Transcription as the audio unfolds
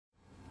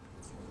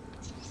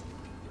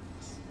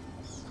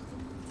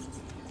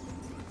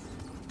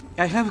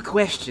I have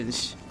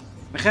questions.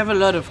 I have a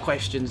lot of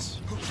questions.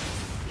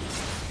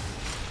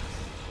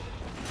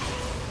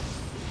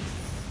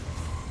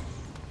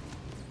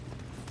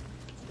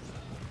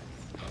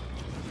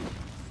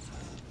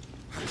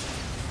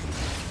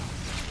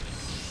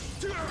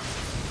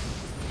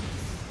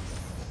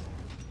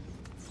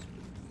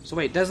 So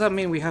wait, does that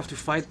mean we have to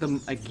fight them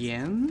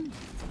again?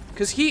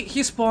 Because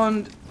he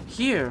spawned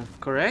here,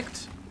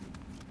 correct?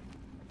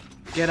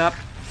 Get up.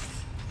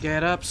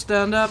 Get up,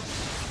 stand up.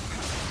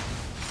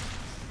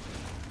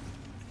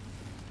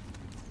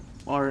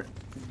 Or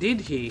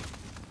did he?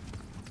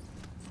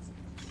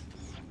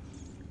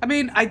 I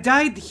mean, I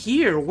died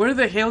here. Where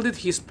the hell did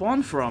he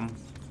spawn from?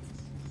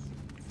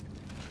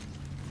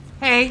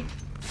 Hey!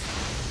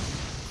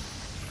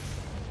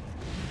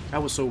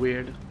 That was so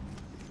weird.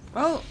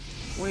 Well,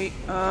 we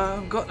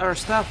got our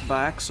stuff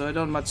back, so I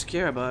don't much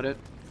care about it.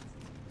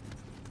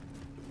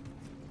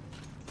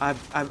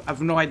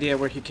 I've no idea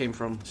where he came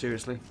from,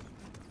 seriously.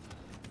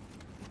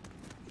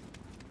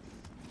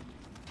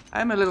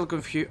 I'm a little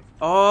confused.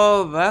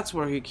 Oh, that's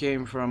where he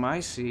came from,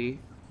 I see.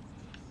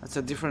 That's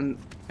a different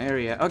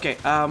area. Okay,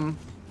 I'm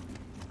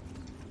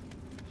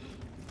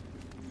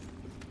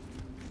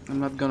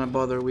not gonna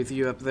bother with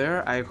you up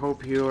there. I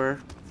hope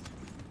you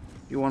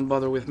won't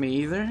bother with me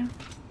either.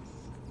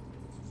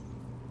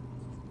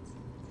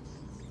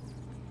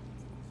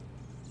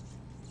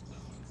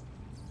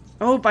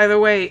 Oh, by the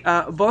way,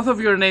 both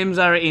of your names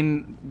are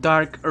in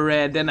dark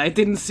red, and I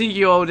didn't see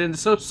you, Odin.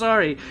 So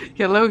sorry.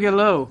 Hello,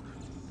 hello.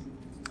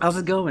 How's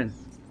it going?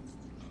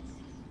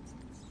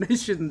 They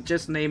shouldn't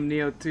just name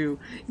Nioh 2.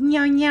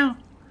 Nioh, Nioh.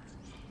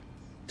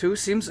 2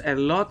 seems a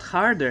lot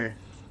harder.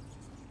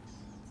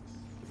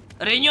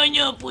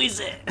 Reñoño,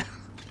 pues.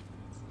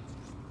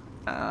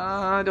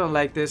 I don't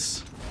like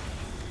this.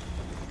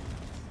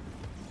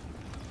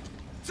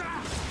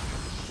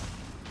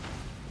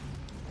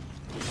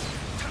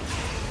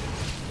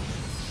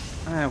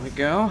 There we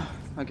go.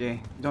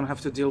 Okay, don't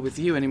have to deal with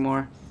you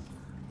anymore.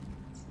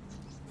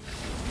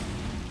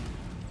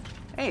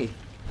 Hey.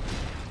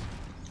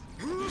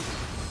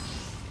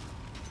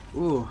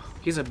 Ooh,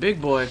 he's a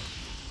big boy.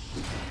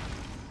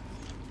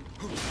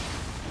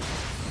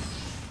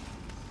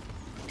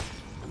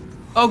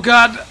 Oh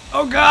god!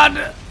 Oh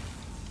god!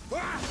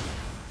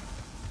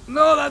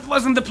 No, that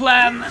wasn't the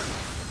plan!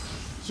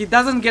 He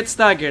doesn't get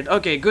staggered.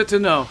 Okay, good to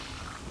know.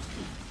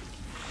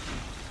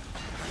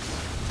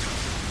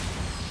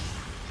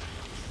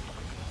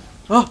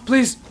 Oh,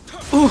 please!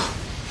 Ooh!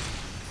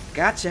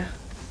 Gotcha.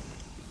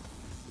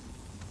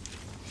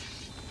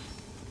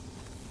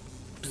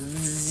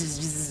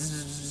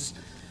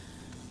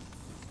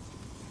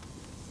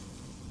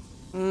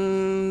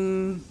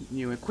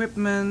 New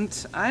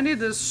equipment. I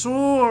need a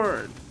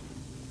sword.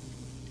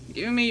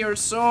 Give me your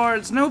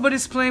swords.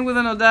 Nobody's playing with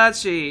an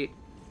Odachi.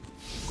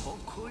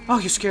 Oh,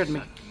 you scared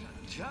me.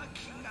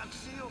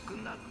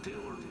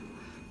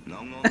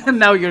 And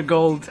now you're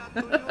gold.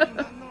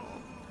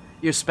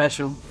 You're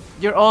special.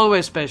 You're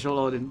always special,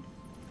 Odin.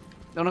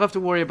 Don't have to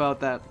worry about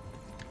that.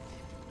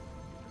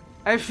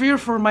 I fear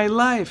for my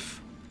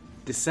life.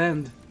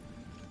 Descend.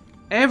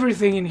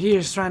 Everything in here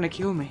is trying to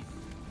kill me.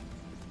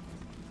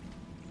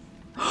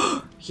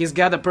 He's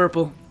got a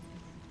purple.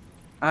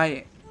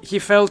 He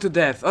fell to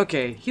death.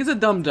 Okay, he's a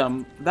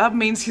dum-dum. That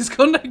means he's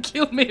gonna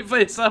kill me if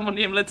I summon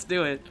him. Let's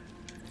do it.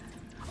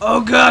 Oh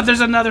god, there's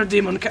another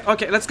demon.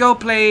 Okay, let's go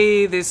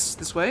play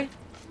this way.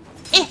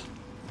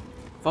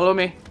 Follow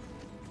me.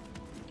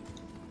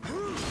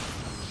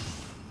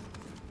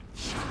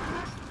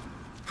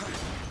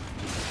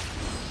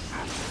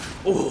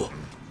 Oh.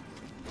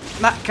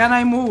 Can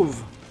I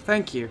move?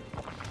 Thank you.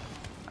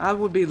 That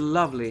would be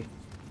lovely.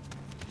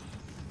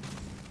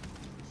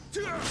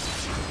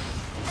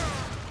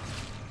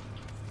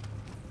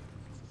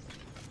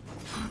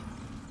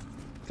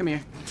 Come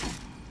here.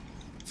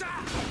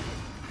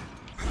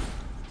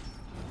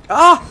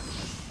 Ah!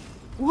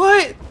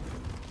 What?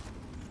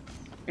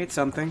 It's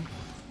something.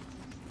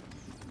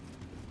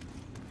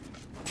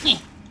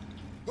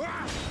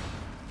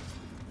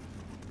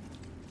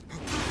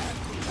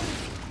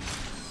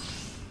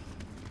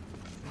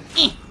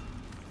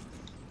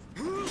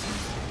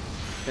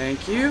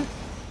 Thank you.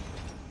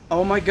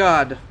 Oh my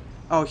god.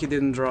 Oh, he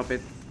didn't drop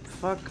it.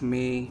 Fuck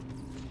me.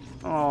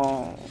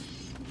 Oh.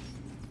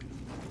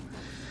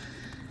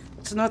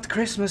 It's not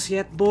Christmas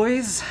yet,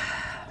 boys.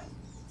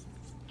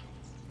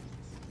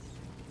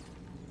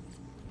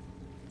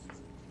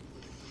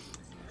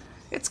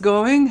 It's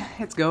going.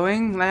 It's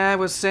going. I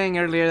was saying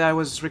earlier I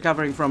was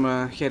recovering from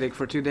a headache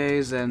for 2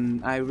 days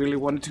and I really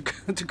wanted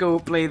to go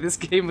play this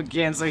game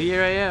again, so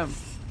here I am.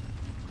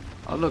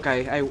 Oh look,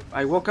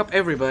 I woke up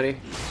everybody.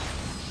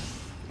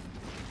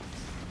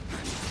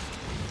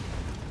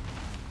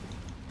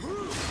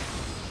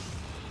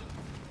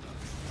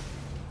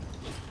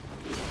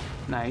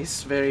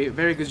 Nice,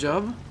 very good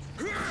job.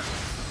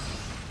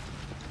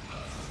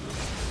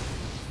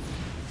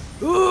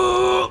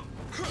 Ooh!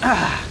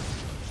 Ah.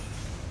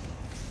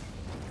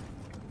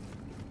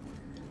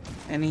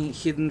 Any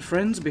hidden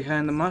friends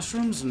behind the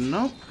mushrooms?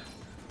 Nope.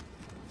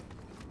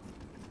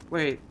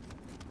 Wait.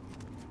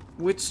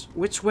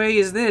 Which way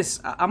is this?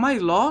 Am I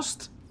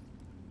lost?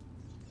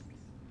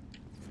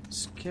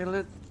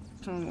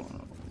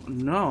 Skeleton...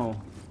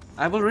 No.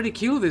 I've already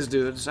killed these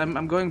dudes.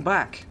 I'm going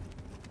back.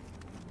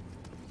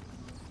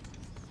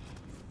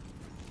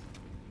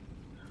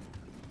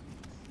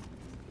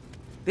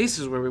 This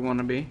is where we want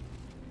to be.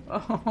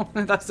 Oh,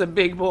 that's a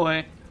big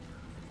boy.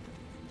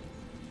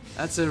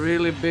 That's a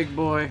really big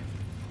boy.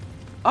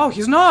 Oh,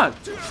 he's not!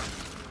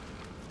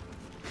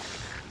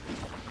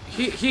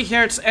 He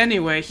hurts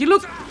anyway. He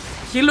looked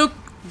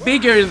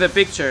bigger in the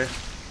picture.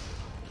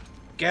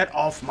 Get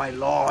off my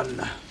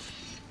lawn.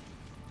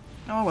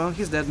 Oh well,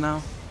 he's dead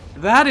now.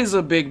 That is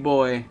a big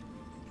boy.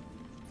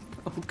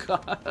 Oh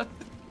god.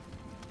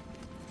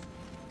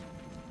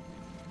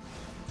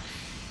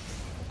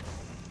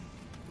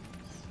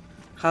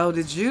 How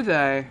did you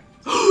die?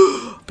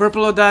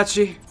 Purple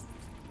Odachi.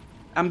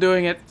 I'm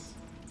doing it.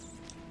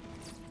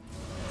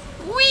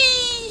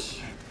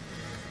 Whee!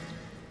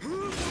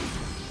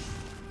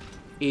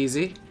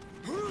 Easy.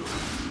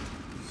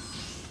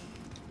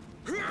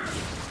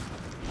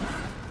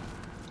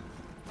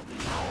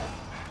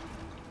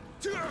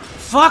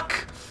 Fuck!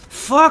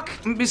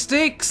 Fuck!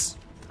 Mistakes!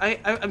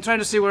 I'm trying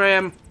to see where I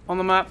am on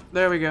the map.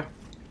 There we go.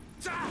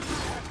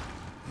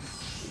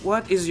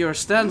 What is your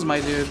stance,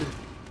 my dude?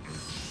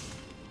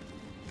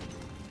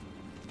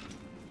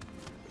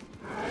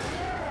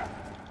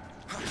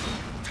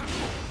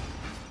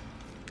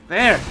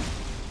 There!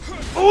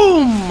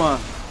 Boom!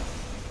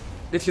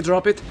 Did he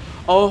drop it?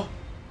 Oh!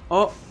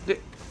 Oh!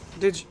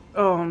 Did you?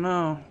 Oh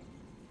no.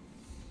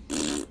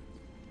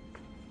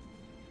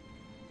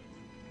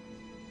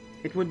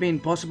 It would be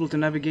impossible to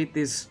navigate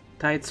these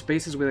tight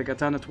spaces with a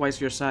katana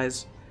twice your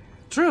size.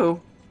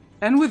 True.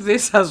 And with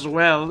this as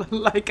well.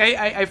 Like,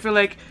 I feel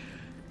like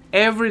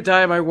every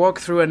time I walk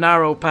through a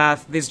narrow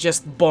path, this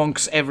just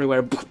bonks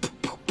everywhere.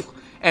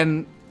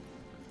 And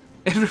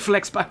it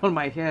reflects back on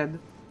my head.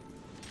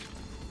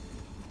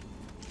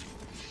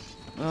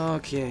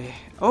 Okay.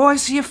 Oh, I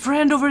see a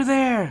friend over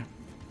there!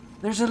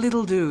 There's a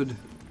little dude.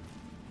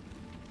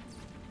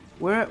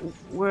 Where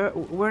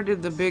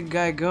did the big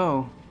guy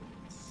go?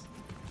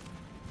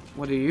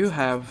 What do you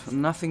have?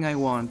 Nothing I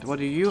want. What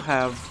do you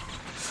have?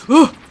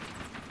 Oh!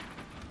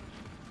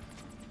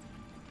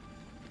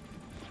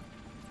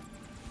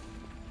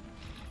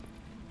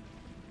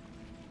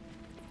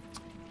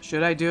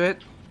 Should I do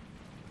it?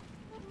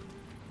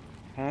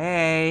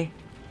 Hey.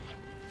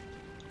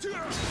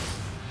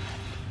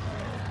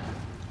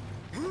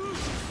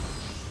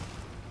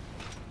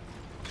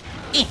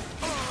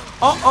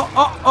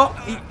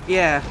 Oh,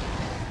 yeah.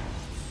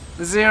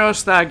 Zero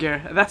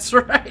stagger. That's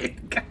right.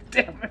 God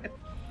damn it.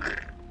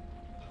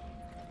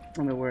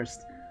 I'm the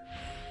worst.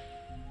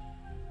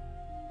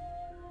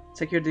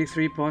 Secure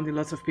D3 Ponti.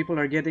 Lots of people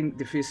are getting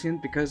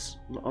deficient because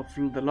of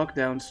the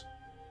lockdowns.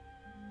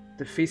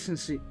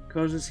 Deficiency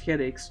causes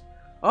headaches.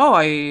 Oh,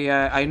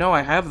 I know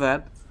I have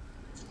that.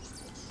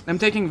 I'm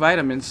taking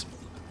vitamins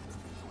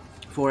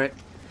for it.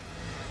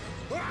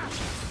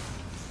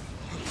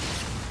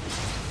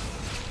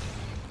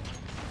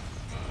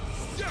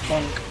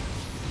 Bonk.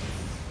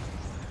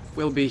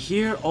 We'll be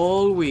here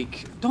all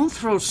week. Don't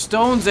throw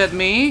stones at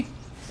me!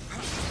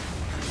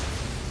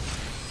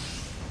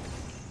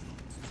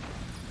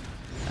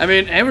 I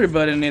mean,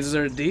 everybody needs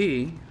their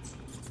D.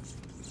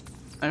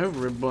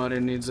 Everybody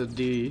needs a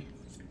D.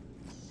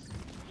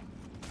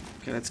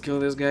 Okay, let's kill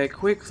this guy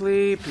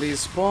quickly. Please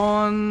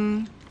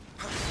spawn.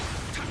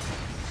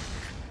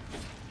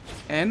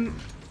 And...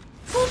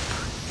 Boop.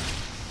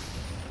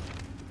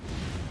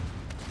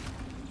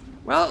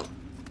 Well...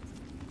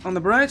 On the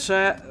bright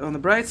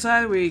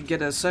side, we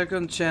get a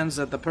second chance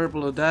at the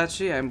Purple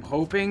Odachi. I'm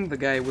hoping the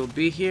guy will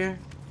be here.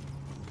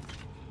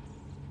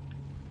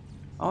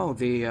 Oh,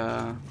 the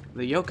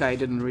yokai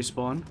didn't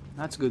respawn.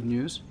 That's good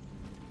news.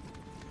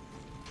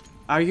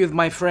 Are you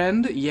my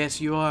friend? Yes,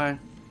 you are.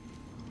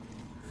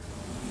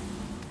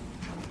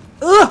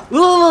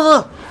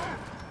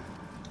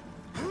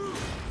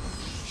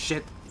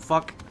 Shit.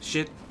 Fuck.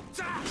 Shit.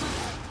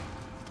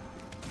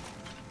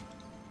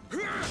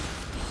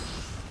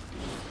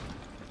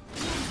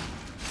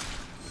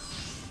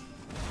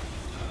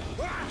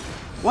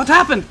 What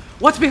happened?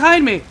 What's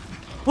behind me?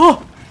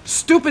 Oh!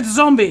 Stupid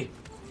zombie!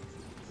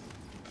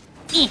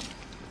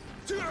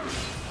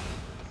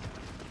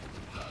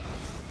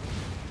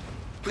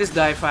 Please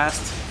die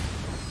fast.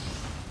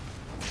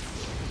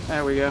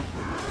 There we go.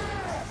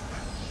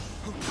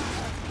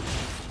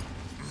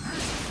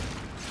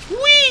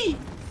 Whee!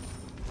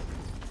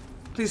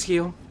 Please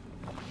heal.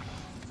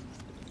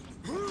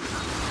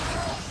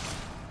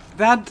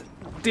 That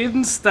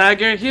didn't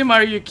stagger him?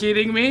 Are you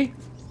kidding me?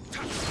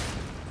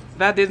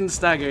 That didn't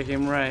stagger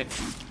him, right?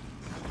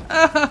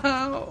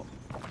 Oh.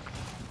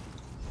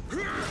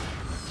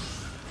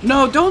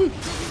 No, don't...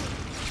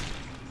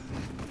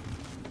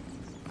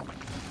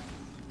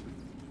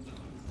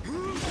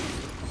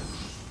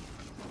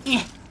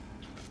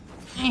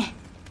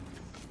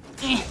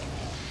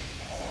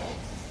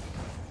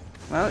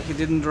 Well, he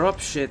didn't drop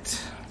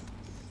shit.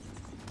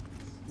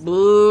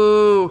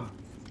 Boo!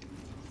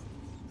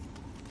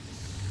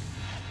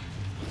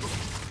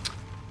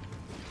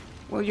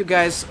 Will you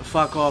guys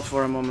fuck off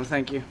for a moment?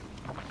 Thank you.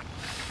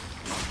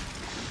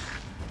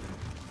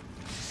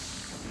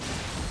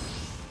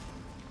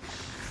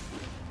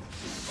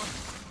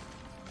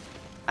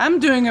 I'm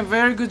doing a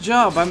very good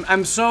job.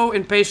 I'm so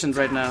impatient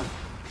right now.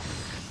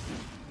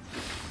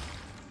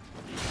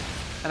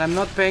 And I'm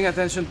not paying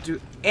attention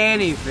to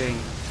anything.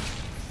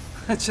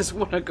 I just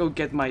want to go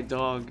get my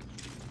dog.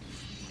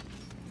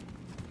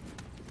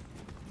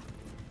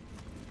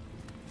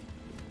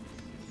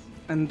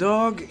 And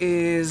dog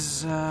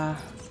is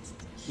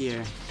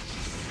here.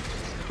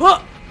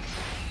 What?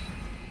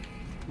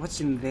 What's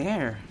in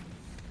there?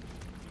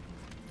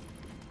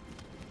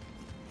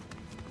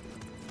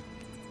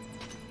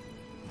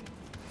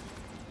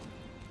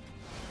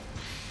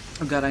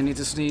 Oh god, I need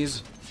to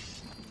sneeze.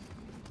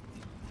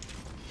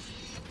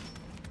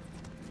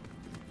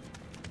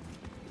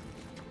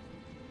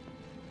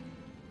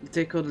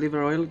 Take code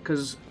liver oil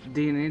because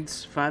D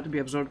needs fat to be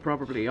absorbed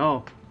properly.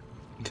 Oh.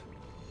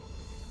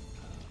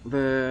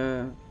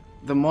 The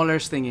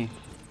molars thingy.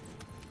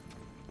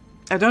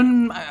 I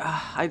don't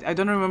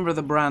remember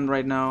the brand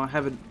right now. I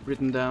have it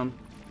written down.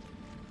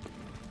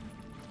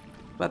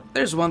 But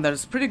there's one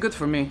that's pretty good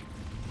for me.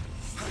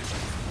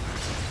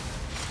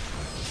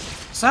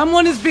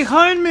 Someone is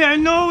behind me, I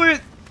know it!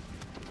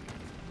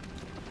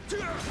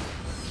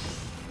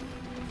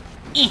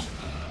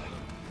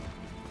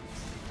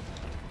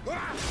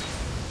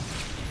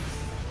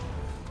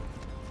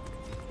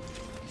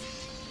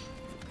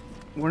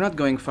 We're not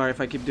going far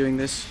if I keep doing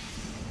this.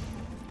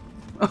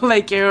 All I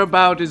care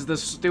about is the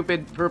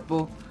stupid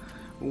purple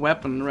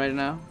weapon right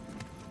now.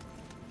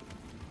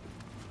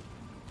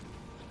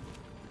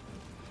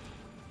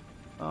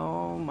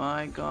 Oh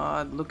my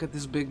god, look at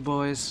these big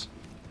boys.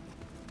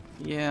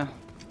 Yeah,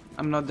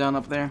 I'm not down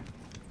up there.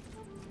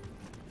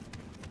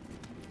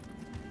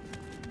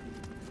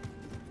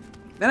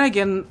 Then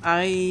again,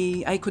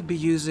 I could be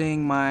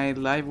using my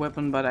live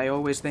weapon, but I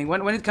always think,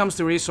 when it comes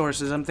to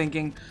resources, I'm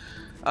thinking,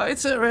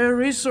 it's a rare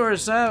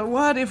resource,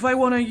 what if I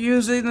want to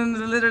use it in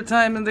a later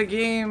time in the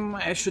game?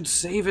 I should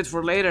save it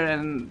for later,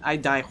 and I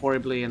die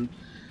horribly, and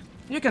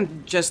you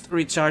can just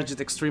recharge it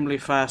extremely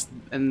fast,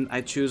 and I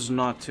choose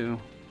not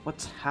to.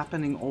 What's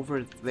happening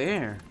over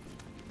there?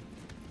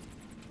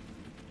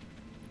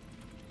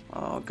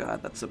 Oh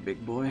god, that's a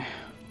big boy.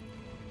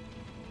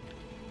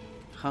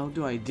 How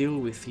do I deal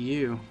with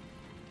you?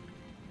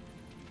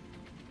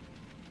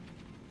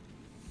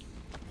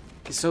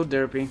 He's so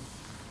derpy.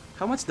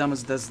 How much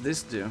damage does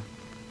this do?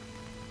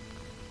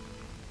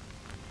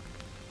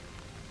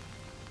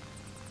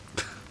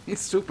 He's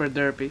super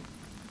derpy.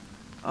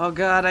 Oh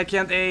god, I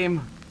can't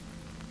aim.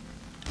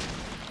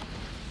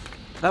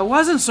 That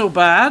wasn't so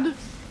bad.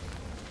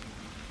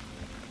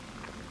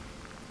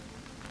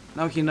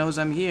 Now he knows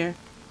I'm here.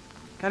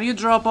 Can you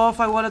drop off?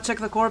 I want to check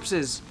the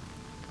corpses.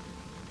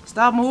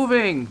 Stop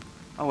moving.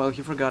 Oh well,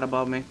 he forgot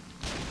about me.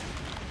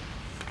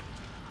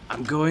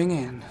 I'm going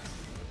in.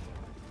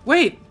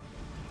 Wait!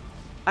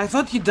 I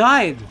thought he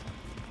died.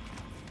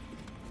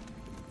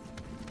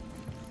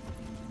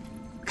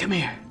 Come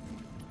here.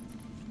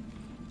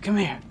 Come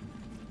here.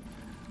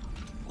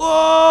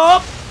 Whoa!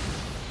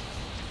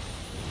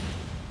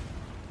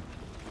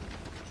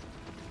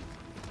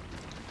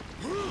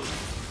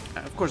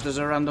 Of course, there's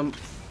a random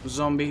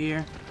zombie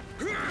here.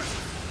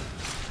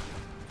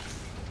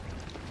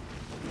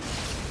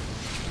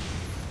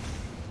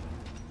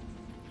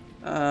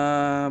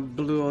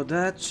 Blue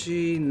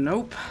Odachi,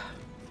 nope.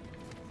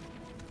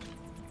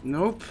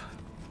 Nope.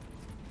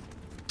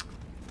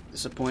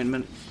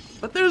 Disappointment.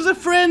 But there's a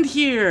friend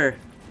here!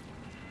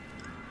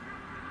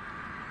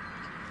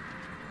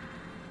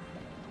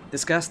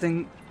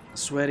 Disgusting,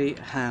 sweaty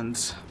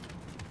hands.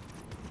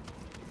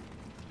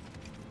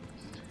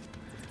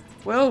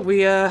 Well,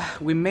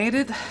 we made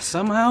it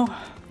somehow.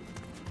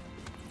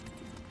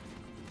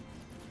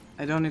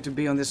 I don't need to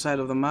be on this side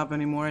of the map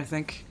anymore, I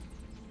think.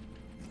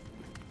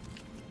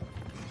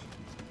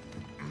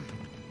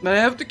 But I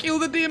have to kill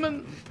the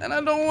demon, and I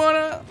don't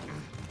wanna.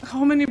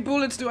 How many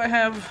bullets do I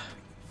have?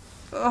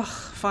 Ugh,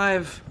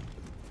 5.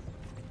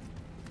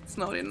 It's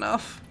not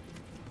enough.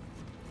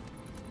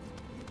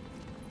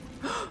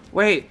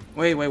 Wait.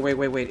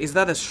 Is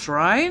that a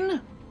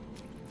shrine?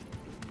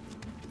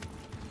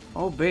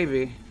 Oh,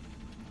 baby.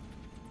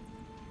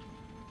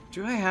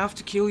 Do I have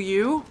to kill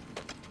you?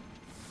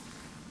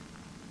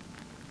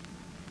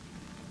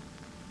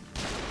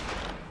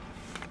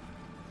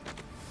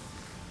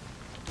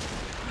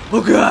 Oh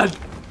god!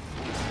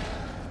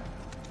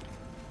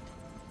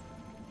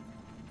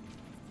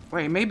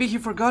 Wait, maybe he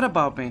forgot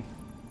about me.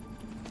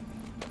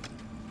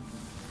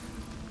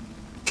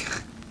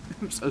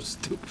 I'm so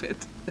stupid.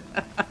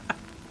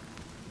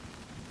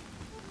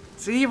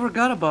 See, he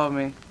forgot about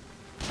me.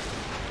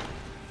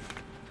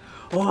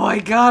 Oh my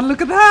god,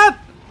 look at that!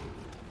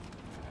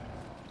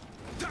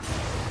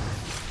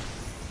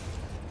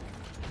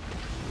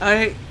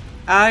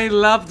 I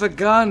love the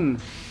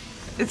gun.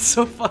 It's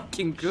so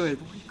fucking good.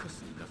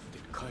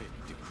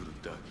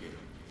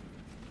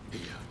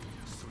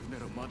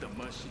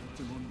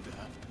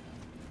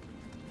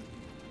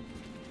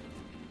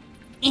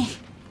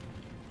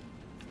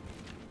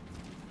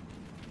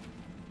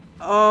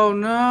 Oh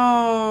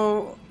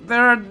no!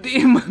 There are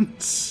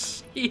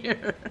demons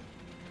here!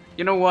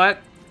 You know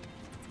what?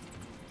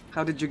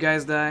 How did you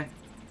guys die?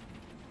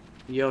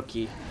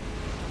 Yoki.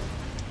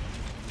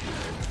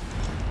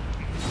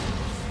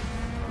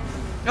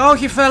 Oh,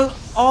 he fell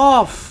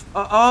off!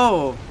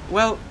 Oh,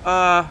 well,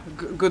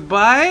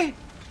 goodbye?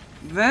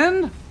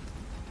 Then?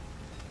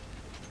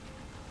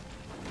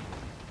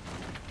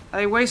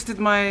 I wasted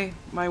my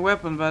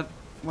weapon, but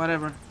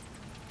whatever.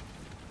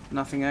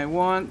 Nothing I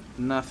want,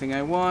 nothing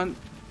I want.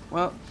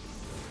 Well,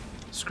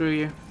 screw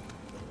you.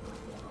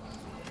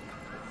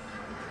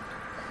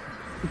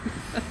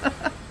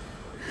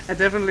 I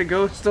definitely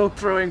go stone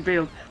throwing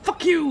build.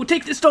 Fuck you!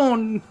 Take the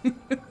stone!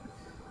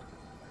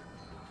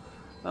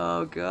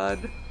 Oh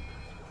god.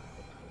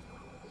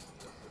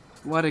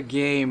 What a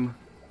game.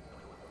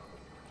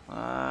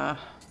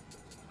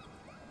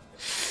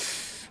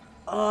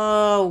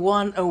 Oh,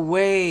 one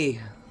away.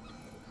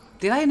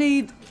 Did I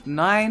need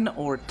 9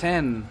 or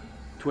 10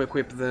 to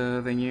equip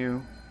the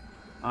new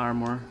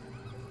armor?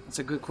 That's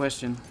a good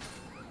question.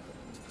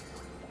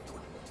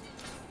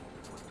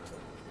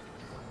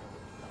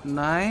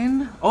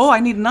 9? Oh, I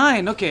need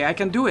 9. Okay, I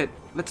can do it.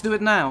 Let's do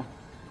it now.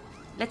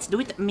 Let's do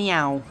it,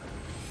 meow.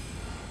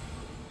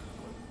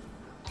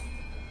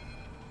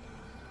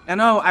 I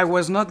know I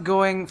was not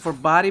going for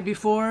body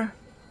before,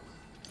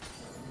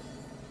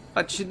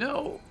 but you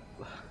know,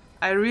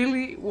 I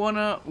really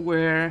wanna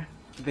wear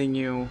the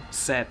new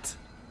set.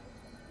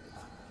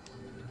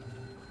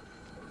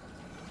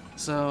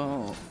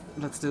 So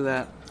let's do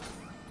that.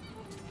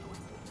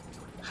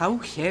 How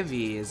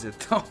heavy is it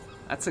though?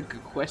 That's a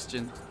good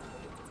question.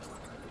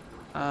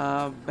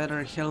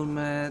 Better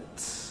helmet.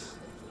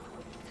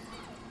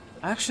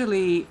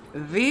 Actually,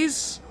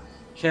 this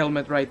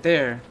helmet right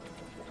there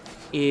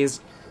is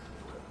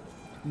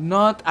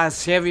not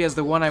as heavy as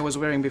the one I was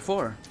wearing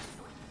before.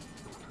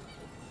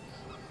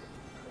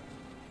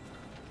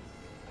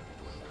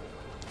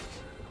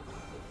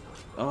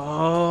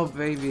 Oh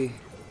baby.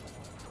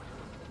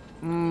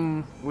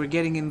 We're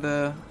getting in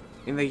the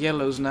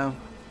yellows now,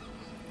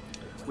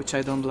 which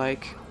I don't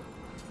like.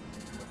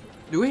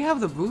 Do we have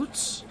the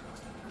boots?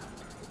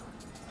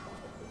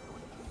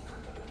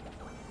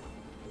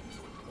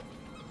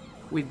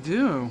 We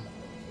do,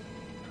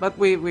 but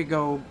we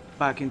go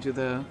back into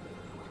the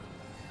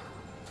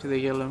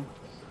yellow.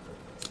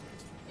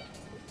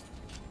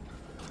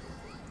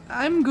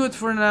 I'm good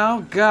for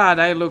now. God,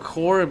 I look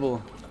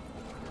horrible.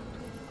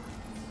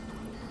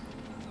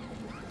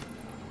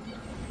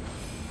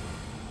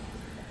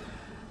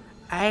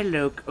 I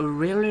look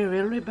really,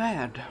 really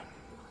bad.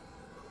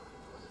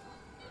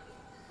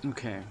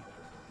 Okay.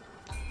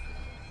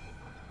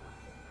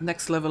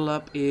 Next level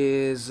up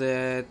is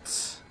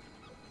at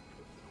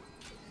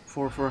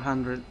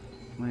 400.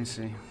 Let me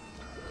see.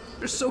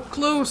 We're so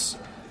close.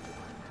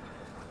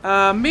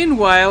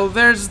 Meanwhile,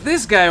 there's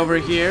this guy over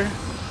here.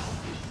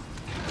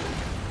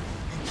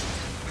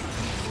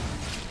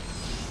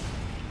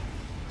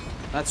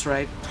 That's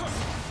right.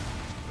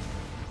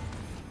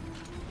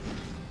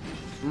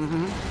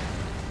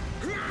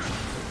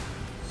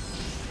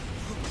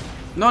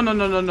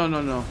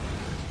 No.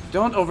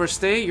 Don't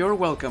overstay, you're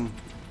welcome.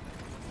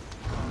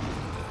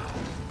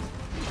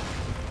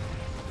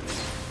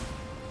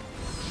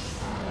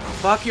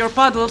 Fuck your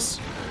puddles.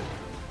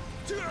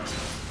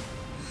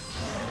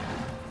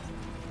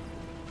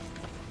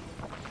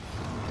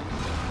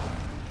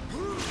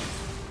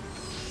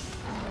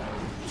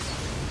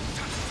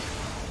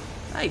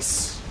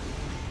 Nice.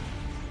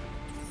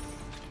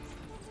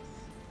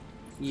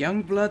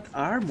 Youngblood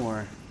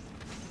armor.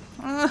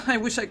 I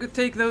wish I could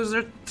take those,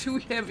 they're too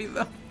heavy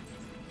though.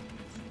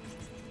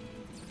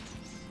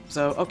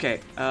 So,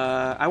 okay,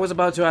 I was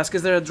about to ask,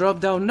 is there a drop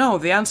down? No,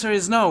 the answer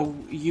is no.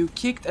 You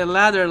kicked a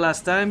ladder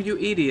last time, you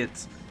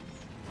idiot.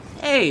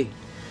 Hey!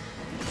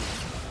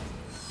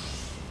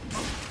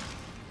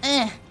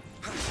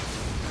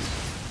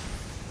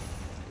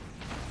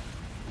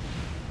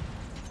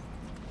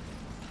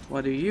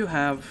 What do you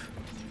have?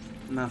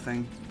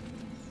 Nothing.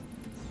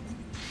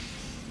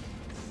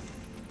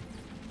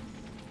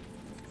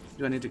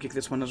 Do I need to kick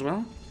this one as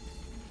well?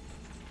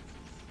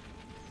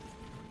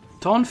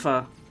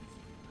 Tonfa.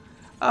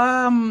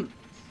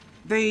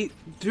 They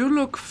do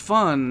look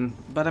fun,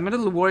 but I'm a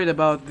little worried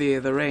about the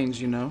range,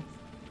 you know?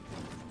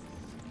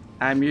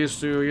 I'm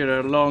used to, you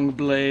know, long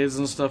blades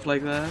and stuff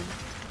like that.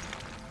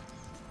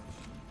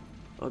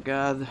 Oh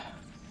god.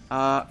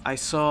 I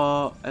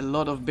saw a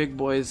lot of big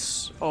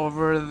boys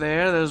over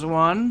there. There's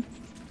one.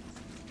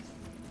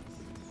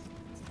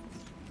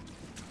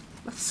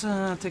 Let's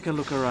take a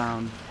look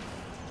around.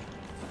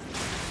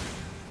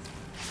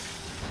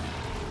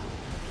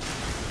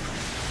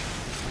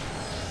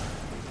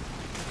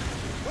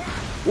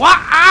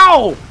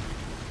 Wow!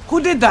 Who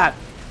did that?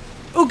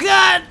 Oh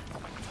god!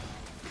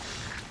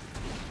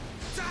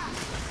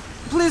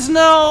 Please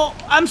no!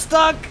 I'm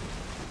stuck!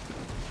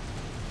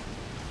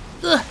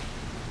 Ugh.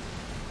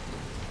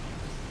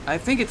 I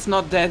think it's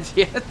not dead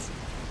yet.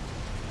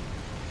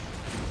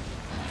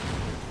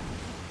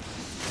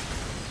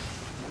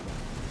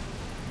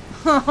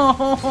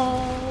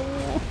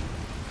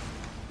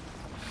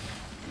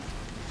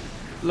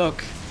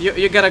 Look,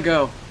 you gotta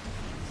go.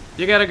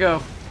 You gotta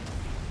go.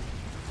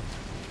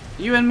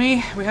 You and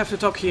me, we have to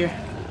talk here.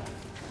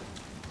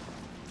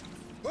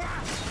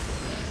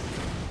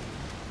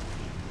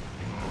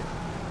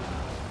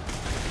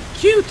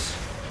 Cute!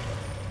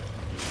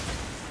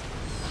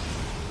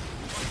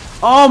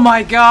 Oh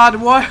my god,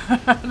 what?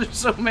 There's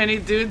so many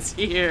dudes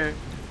here.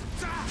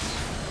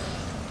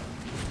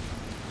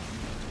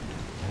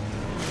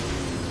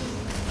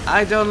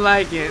 I don't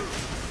like it.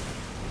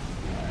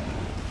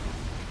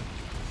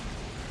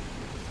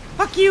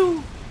 Fuck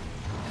you!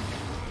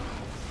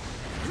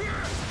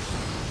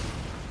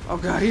 Oh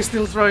god, he's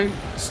still throwing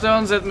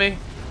stones at me.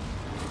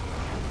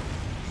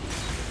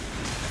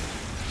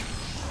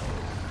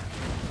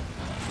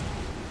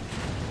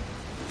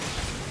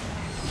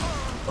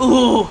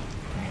 Ooh!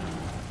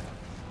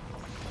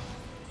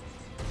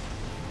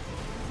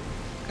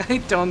 I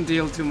don't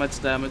deal too much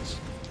damage.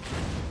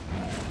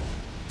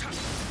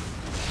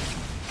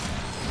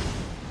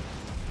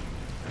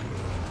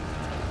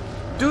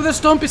 Do the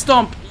stompy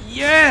stomp!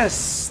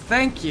 Yes!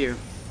 Thank you.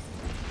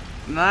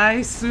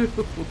 Nice.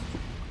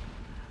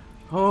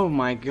 Oh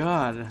my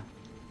god.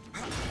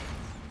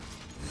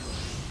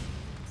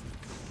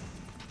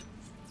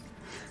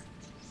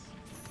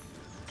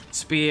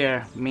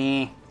 Spear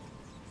me.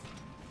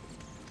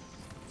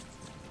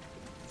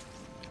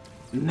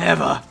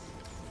 Never.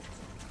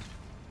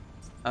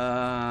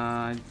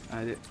 I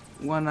did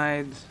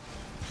one-eyed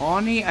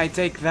Oni. I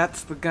take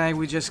that's the guy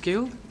we just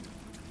killed.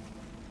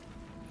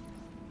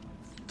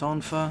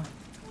 Tonfa.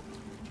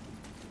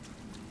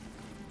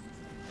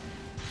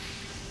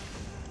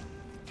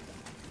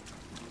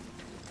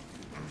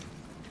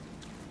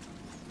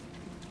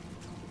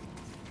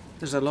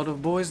 There's a lot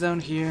of boys down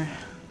here.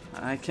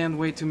 I can't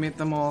wait to meet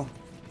them all.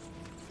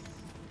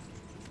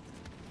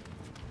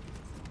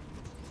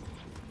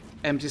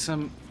 Empty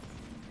some...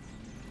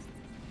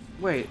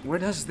 Wait, where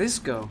does this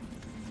go?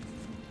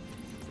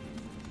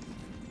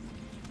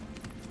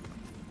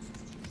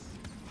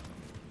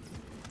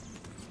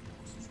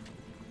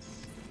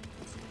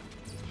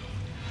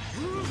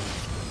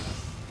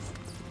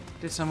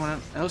 Did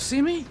someone else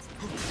see me?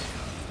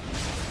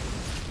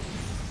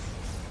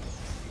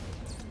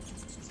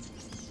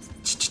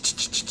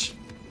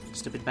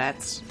 Stupid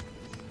bats.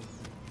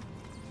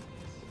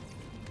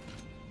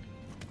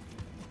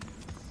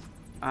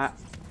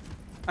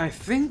 I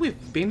think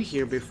we've been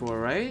here before,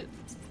 right?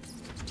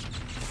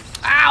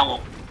 Ow!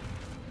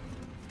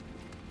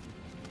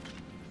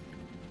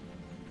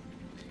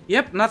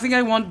 Yep, nothing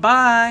I want.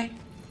 Bye!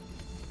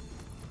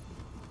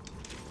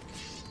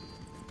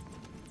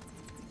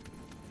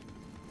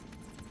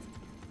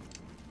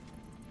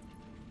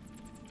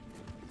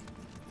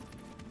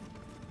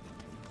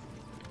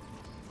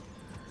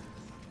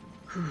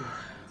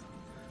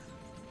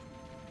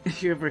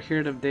 You ever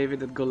heard of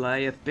David and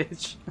Goliath,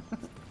 bitch?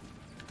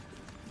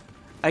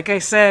 Like I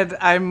said,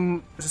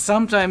 I'm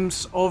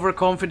sometimes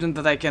overconfident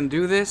that I can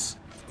do this.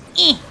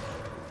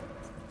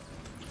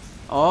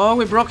 Oh,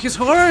 we broke his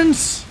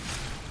horns!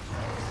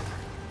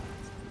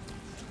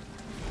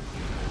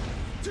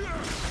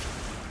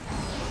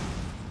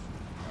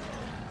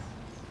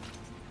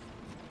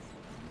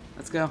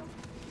 Let's go.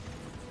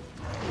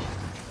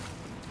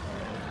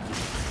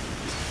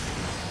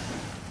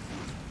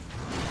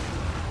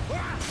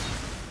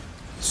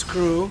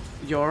 Screw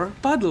your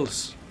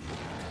puddles.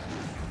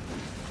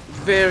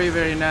 Very,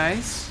 very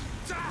nice.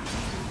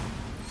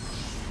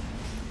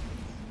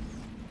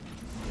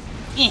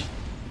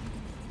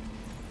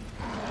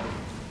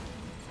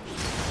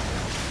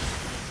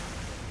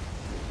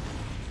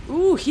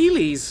 Ooh,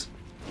 Heelys.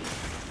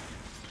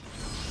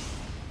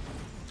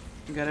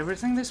 You got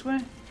everything this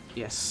way?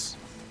 Yes.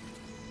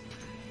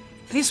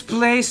 This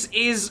place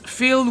is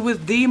filled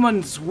with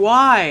demons.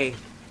 Why?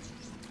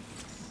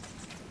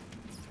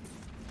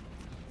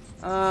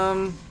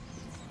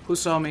 Who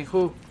saw me?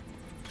 Who?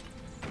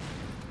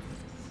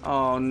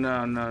 Oh,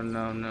 no, no,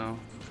 no, no.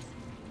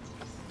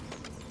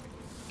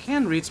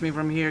 Can't reach me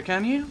from here,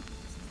 can you?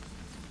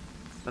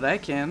 But I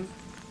can.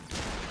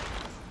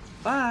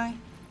 Bye.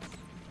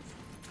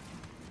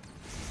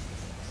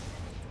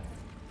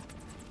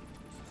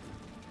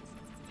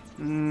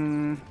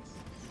 I'm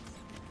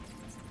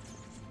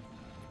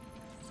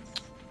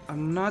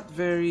not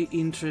very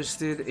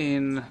interested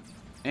in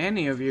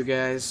any of you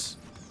guys.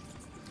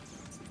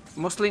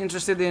 Mostly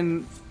interested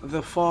in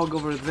the fog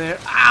over there.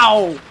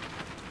 Ow!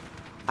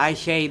 I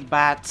hate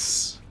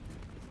bats.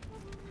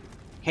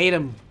 Hate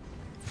them.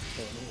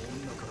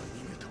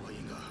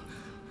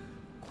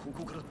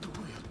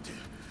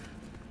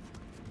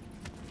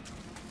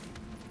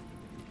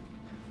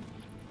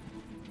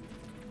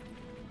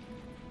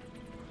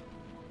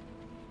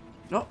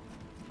 No,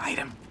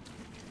 item.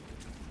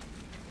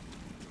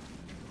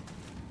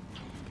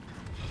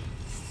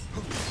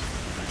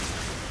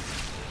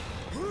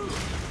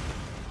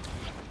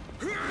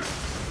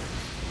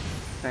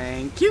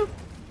 Thank you.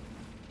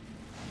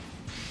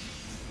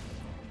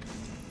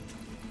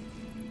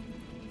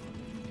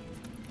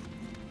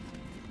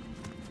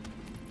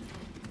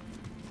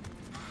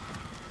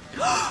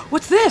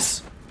 What's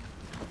this?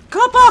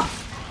 Kappa!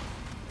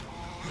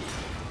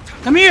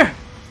 Come here!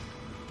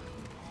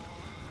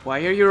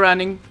 Why are you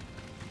running?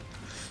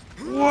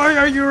 Why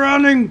are you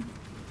running?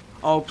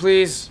 Oh,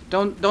 please,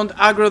 don't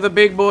aggro the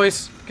big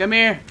boys. Come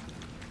here.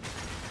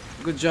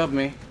 Good job,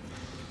 me.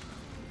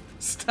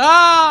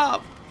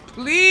 Stop!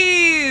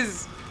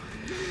 Please!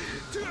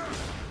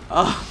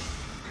 Oh,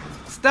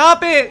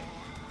 stop it!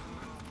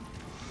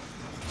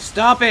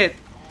 Stop it!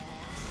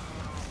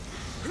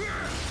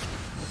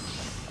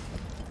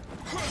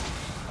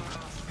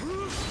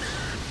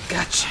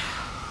 Gotcha.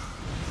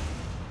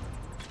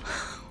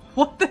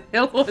 What the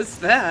hell was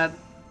that?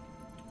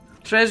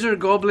 Treasure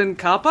Goblin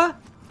Kappa?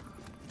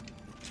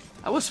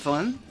 That was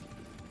fun.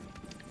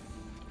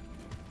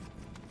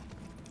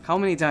 How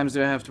many times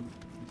do I have to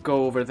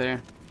go over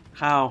there?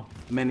 How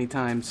many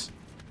times?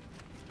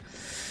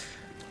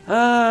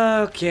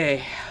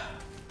 Okay.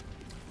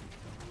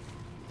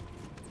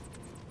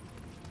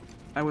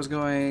 I was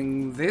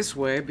going this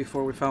way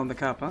before we found the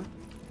Kappa.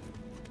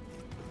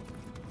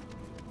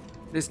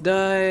 This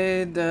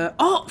died...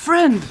 oh,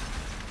 friend!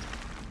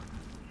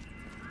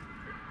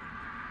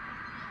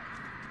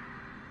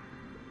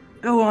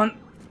 Go on.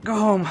 Go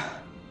home.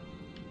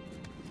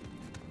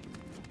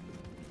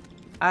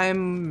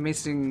 I'm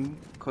missing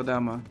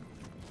Kodama,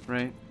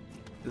 right?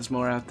 There's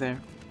more out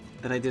there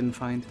that I didn't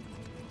find.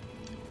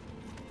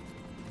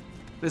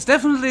 There's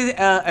definitely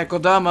a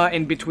Kodama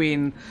in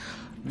between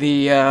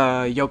the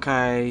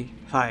yokai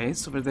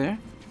thighs over there.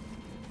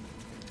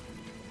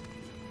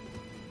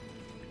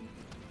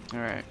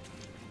 Alright.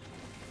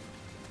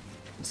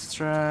 Let's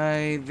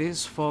try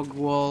this fog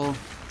wall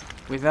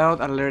without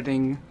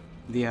alerting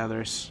the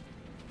others.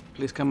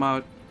 Please come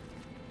out.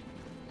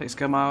 Please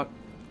come out.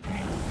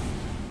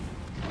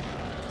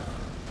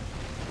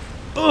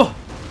 Oh!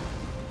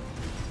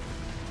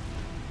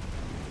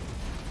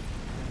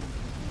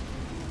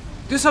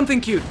 Do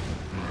something cute.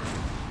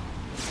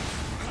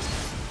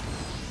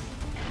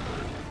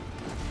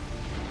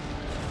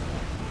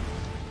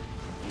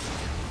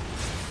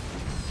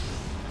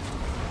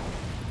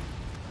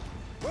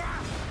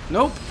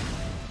 Nope.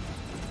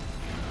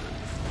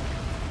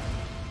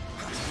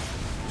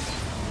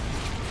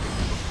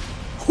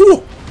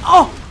 Whew.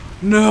 Oh!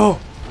 No!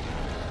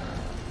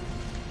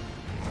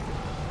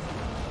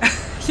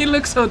 He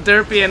looks so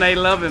derpy and I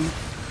love him.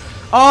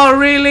 Oh,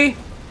 really?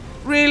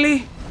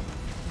 Really?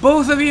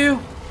 Both of you?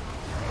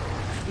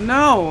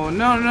 No,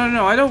 no, no,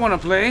 no. I don't want to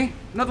play.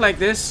 Not like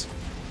this.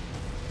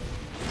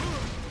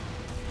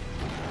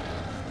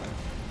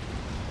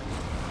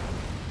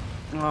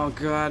 Oh,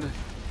 God.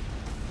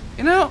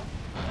 You know,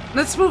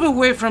 let's move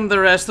away from the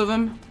rest of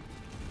them.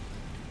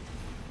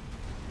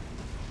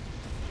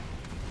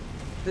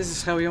 This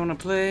is how you want to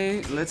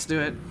play. Let's do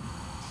it.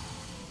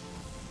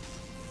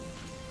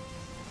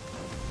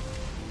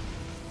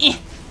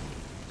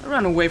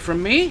 Run away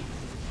from me.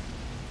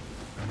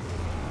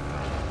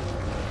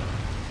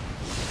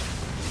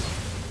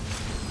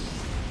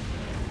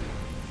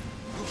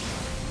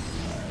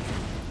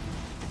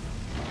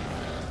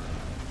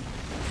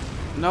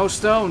 No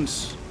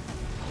stones.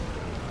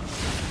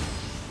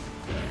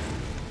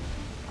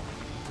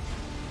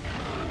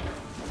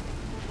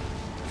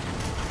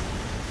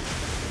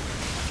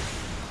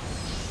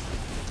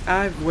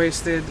 I've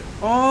wasted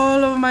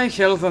all of my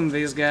health on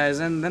these guys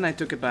and then I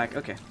took it back.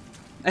 Okay.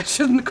 I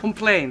shouldn't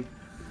complain.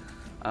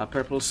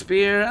 Purple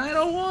spear. I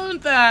don't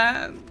want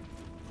that.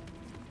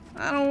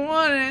 I don't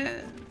want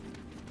it.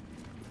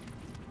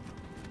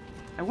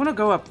 I want to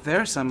go up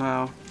there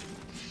somehow.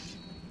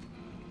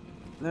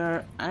 There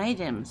are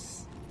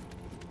items.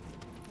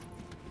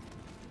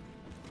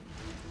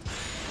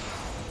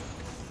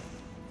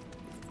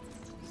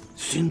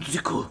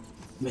 Syndico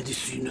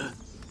medicine.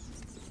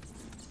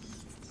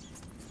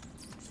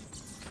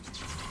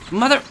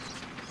 Mother!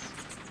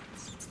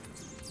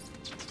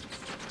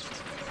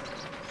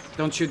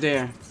 Don't you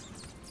dare.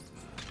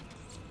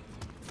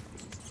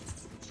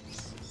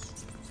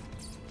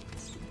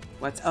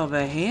 What's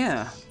over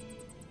here?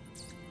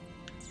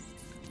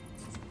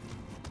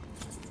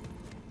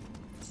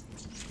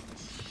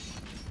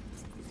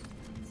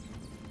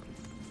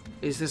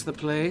 Is this the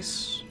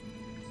place?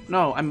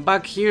 No, I'm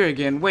back here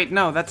again. Wait,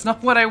 no, that's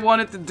not what I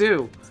wanted to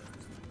do.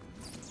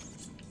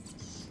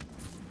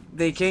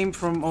 They came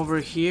from over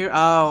here. Oh,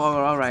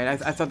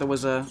 alright. I thought there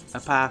was a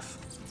path.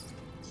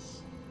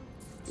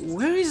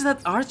 Where is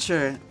that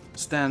archer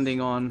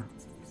standing on?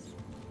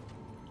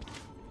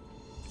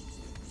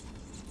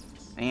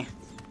 Eh.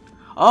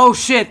 Oh,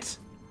 shit!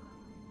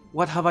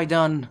 What have I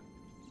done?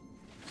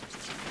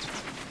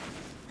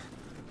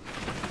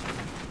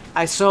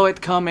 I saw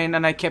it coming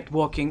and I kept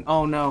walking.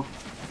 Oh, no.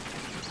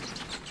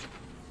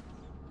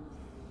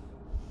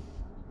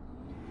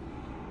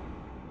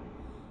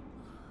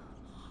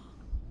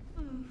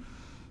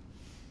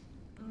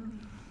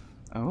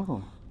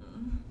 Oh.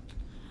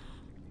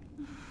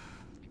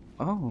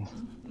 Oh.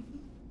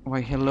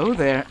 Why, hello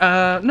there.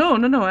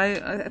 No.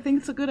 I think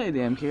it's a good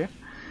idea I'm here.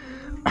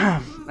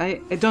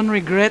 I don't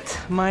regret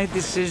my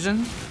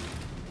decision.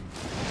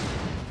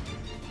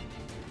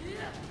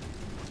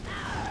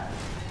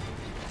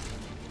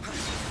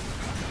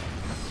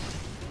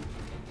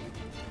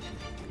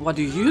 What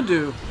do you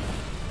do?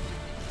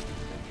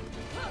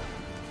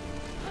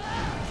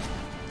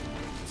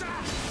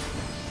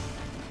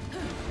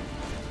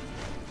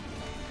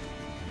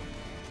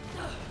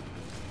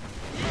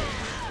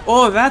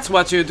 Oh, that's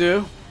what you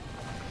do.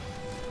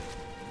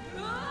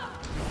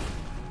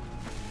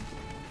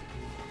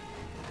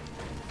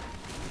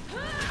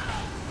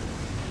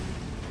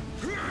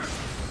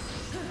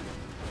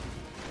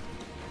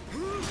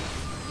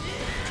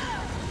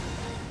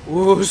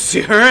 Ooh,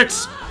 she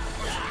hurts.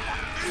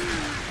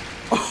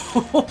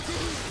 Oh,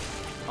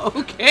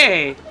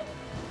 okay.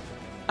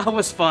 That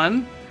was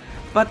fun,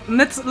 but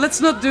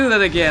let's not do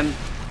that again.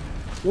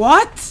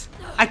 What?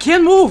 I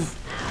can't move.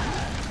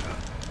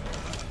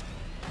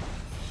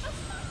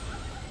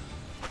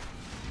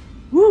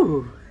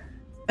 Woo!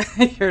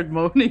 I heard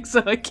moaning,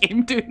 so I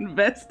came to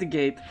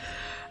investigate.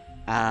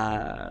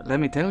 Let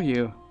me tell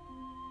you,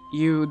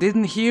 you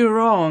didn't hear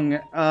wrong.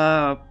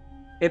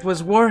 It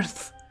was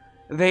worth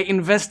the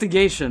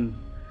investigation.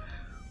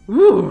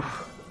 Woo!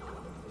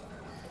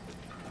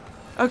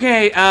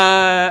 Okay,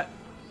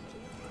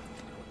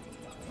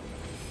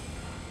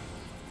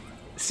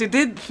 she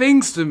did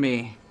things to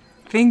me.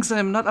 Things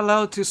I'm not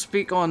allowed to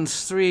speak on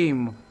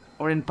stream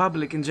or in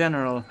public in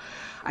general.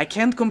 I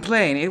can't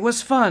complain. It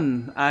was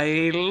fun.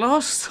 I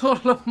lost all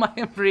of my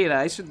Rita.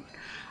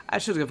 I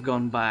should have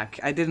gone back.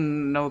 I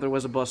didn't know there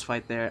was a boss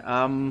fight there.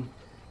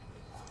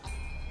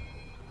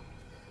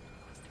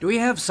 Do we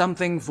have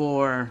something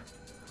for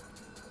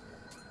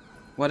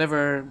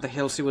whatever the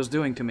hell she was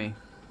doing to me?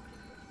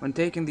 When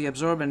taking the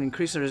absorb and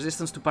increase the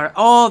resistance to power.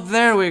 Oh,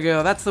 there we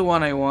go. That's the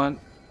one I want.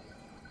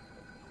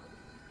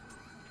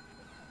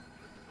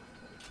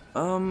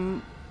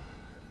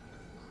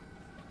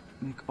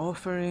 Make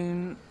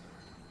offering.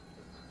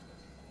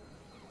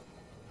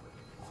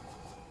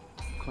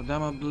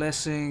 Kodama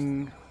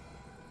blessing.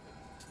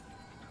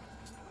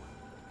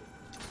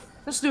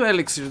 Let's do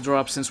elixir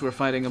drop since we're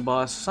fighting a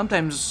boss.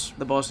 Sometimes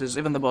the bosses,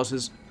 even the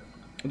bosses,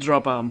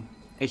 drop a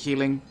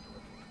healing.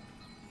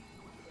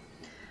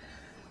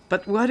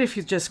 But what if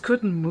you just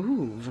couldn't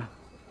move?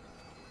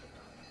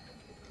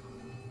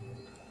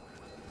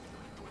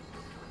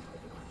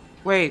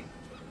 Wait,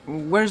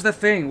 where's the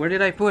thing? Where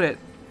did I put it?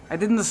 I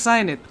didn't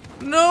assign it.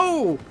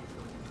 No!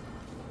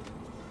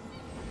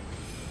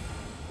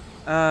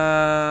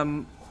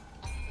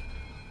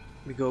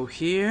 We go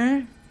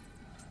here.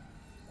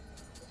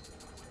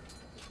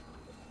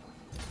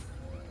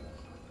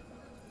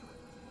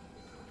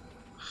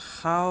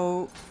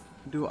 How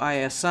do I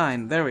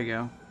assign? There we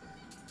go.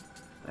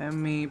 Let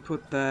me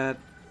put that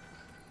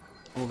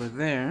over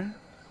there.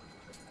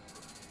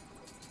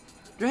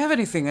 Do I have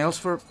anything else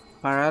for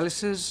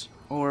paralysis?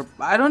 Or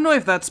I don't know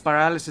if that's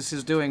paralysis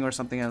is doing or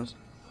something else.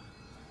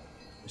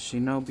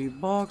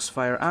 Shinobi box,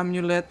 fire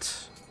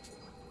amulet.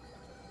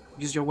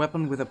 Use your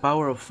weapon with the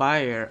power of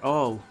fire.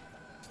 Oh,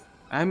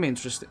 I'm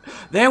interested.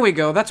 There we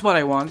go. That's what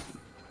I want.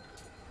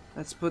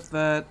 Let's put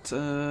that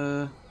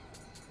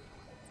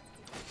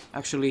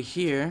actually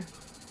here.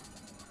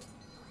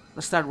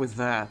 Let's start with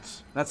that.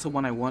 That's the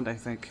one I want, I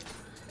think.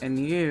 And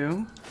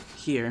you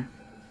here.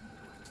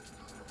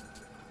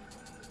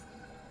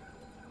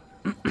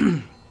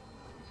 I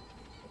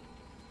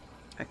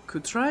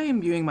could try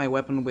imbuing my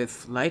weapon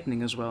with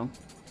lightning as well.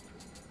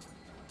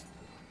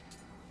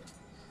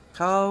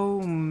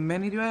 How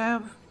many do I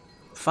have?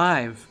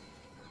 5.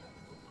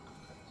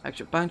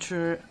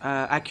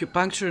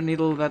 Acupuncture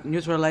needle that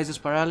neutralizes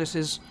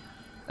paralysis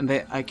and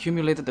the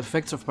accumulated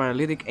effects of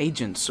paralytic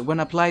agents when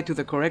applied to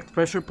the correct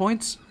pressure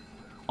points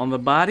on the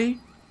body.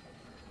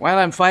 While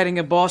I'm fighting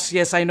a boss,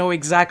 yes, I know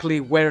exactly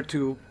where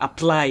to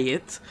apply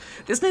it.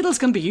 These needles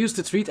can be used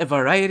to treat a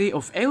variety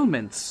of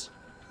ailments.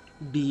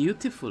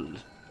 Beautiful.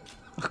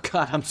 Oh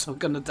god, I'm so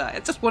gonna die. I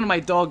just want my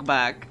dog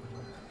back.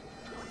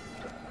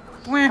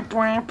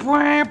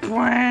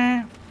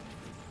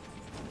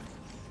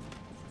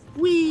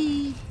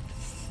 Whee!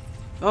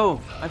 Oh,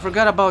 I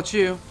forgot about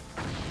you.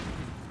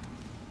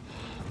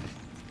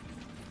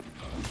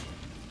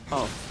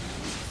 Oh.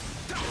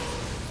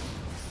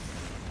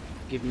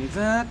 Give me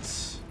that.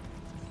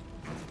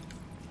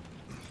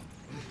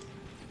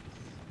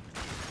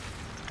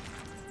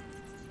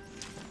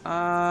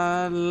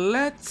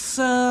 Let's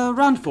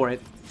run for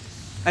it.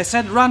 I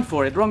said run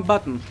for it, wrong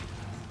button.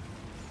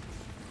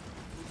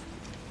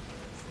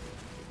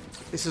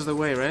 This is the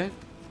way, right?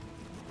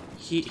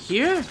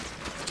 Here?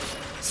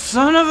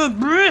 Son of a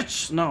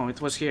bitch! No,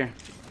 it was here.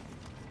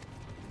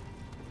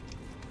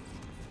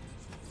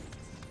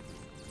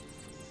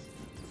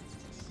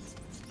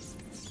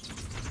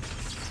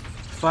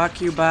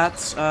 Fuck you,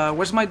 bats.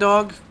 Where's my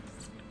dog?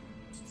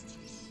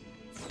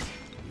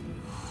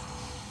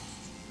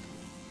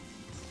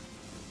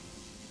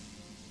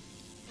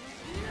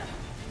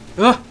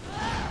 Ugh!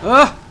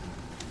 Ugh!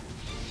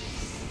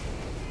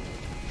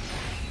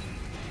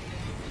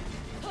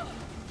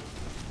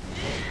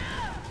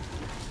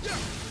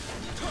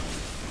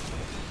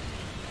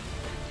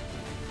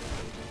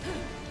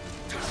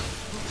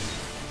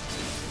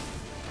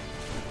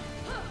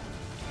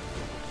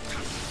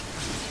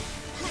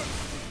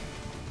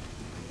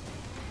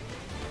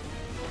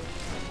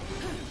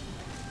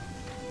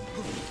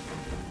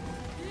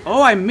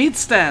 Oh, I mid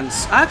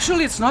stance.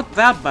 Actually, it's not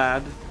that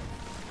bad.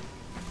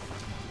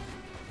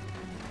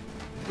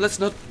 Let's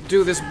not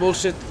do this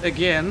bullshit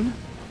again.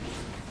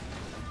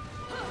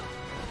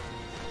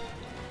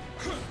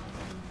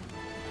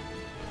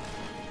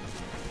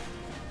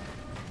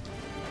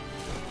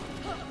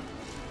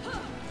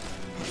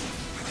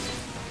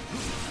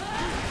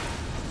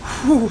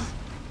 Whew.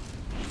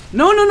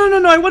 No, no, no, no,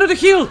 no, I wanted to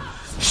heal!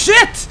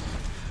 Shit!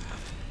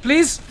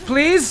 Please,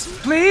 please,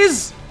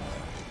 please!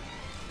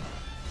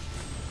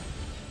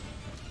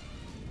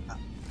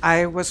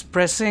 I was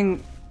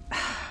pressing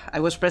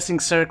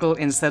circle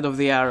instead of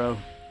the arrow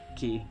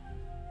key.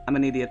 I'm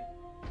an idiot.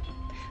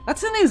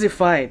 That's an easy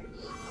fight.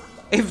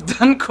 If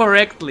done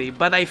correctly,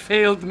 but I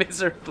failed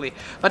miserably.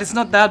 But it's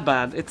not that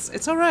bad.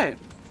 It's alright.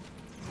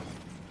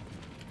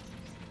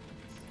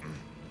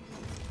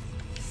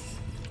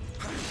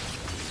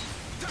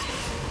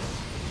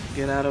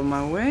 Get out of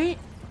my way.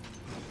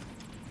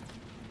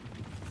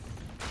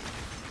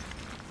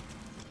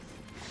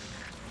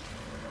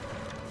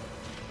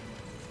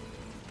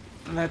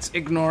 Let's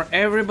ignore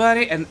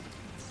everybody, and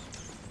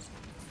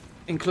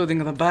including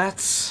the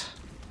bats.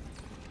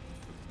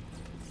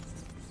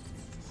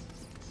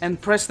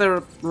 And press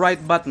the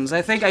right buttons.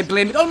 I think I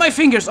blame it on my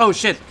fingers. Oh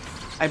shit.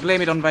 I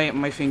blame it on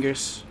my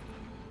fingers.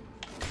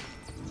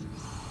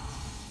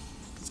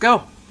 Let's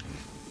go.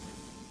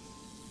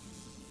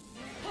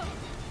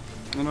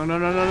 No, no, no,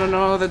 no, no, no,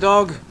 no, the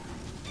dog.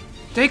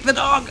 Take the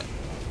dog.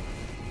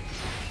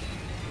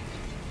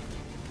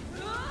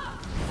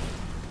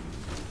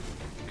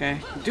 Okay,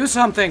 do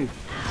something.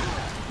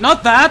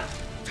 Not that.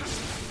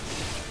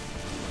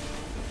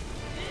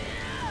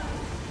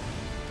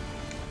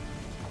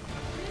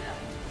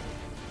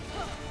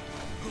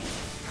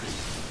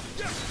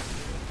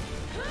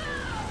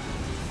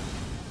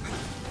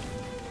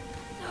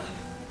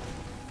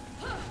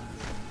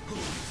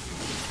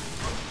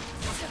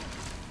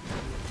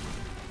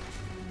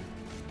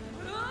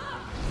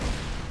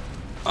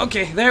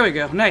 Okay, there we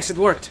go. Nice, it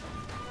worked.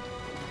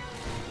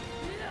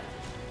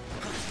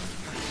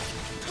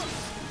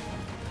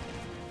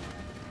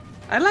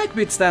 I like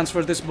mid stance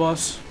for this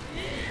boss.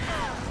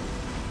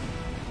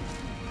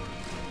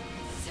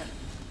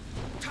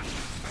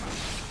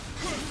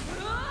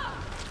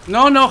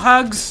 No, no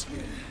hugs.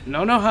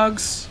 No, no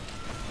hugs.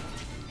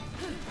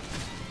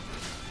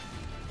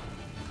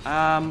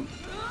 I'm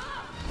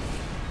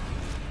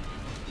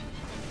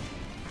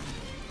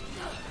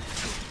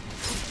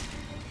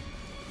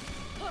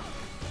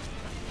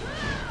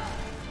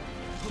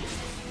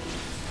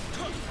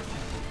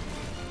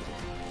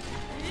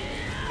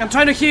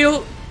trying to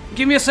heal.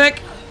 Give me a sec.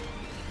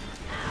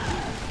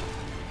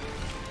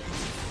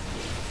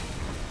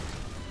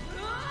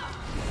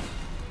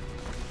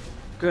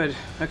 Good.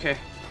 Okay.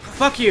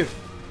 Fuck you.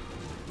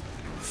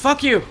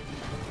 Fuck you.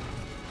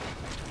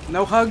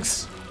 No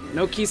hugs.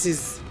 No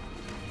kisses.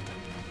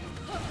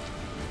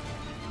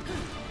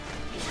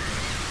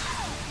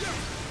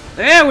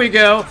 There we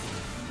go.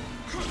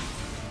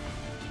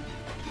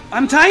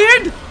 I'm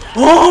tired?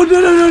 Oh,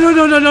 no, no, no, no,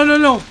 no, no, no, no,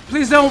 no.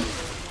 Please don't.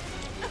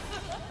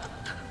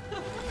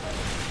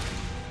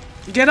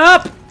 Get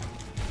up!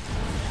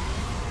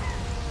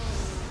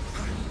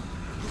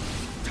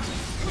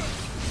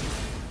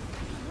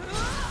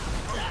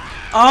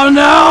 Oh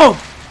no!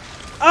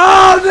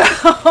 Oh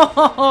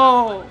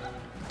no!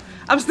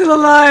 I'm still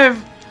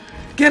alive!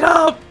 Get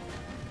up!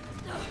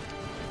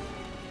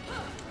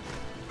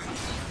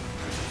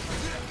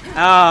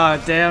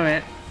 Oh, damn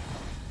it.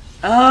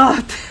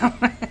 Oh,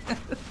 damn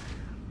it.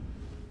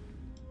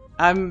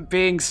 I'm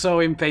being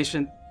so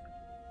impatient.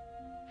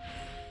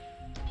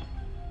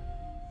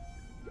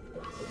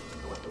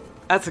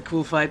 That's a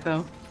cool fight,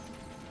 though.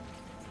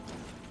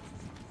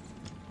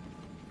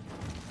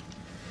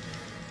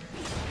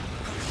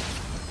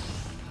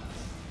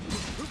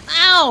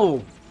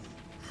 Ow!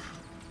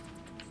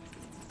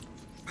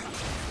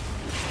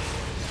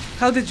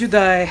 How did you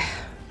die?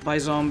 By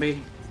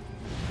zombie?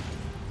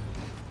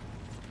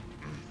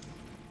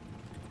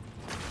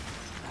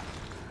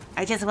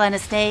 I just want to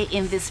stay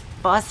in this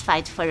boss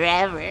fight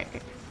forever.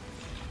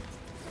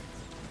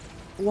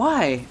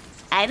 Why?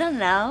 I don't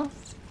know.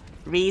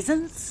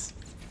 Reasons?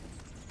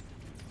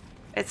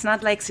 It's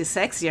not like she's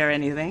sexy or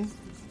anything.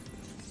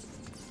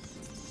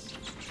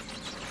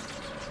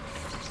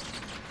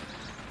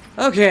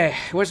 Okay,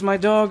 where's my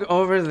dog?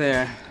 Over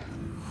there.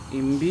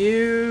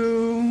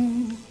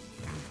 Imbue.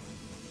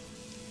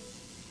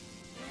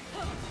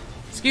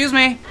 Excuse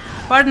me.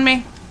 Pardon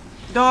me.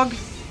 Dog.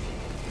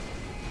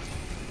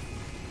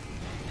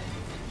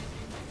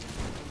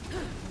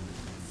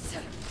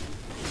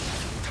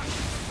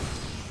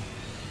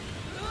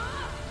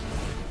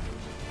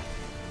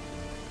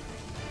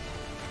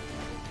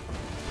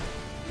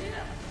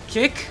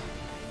 Kick?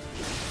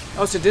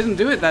 Oh, she didn't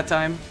do it that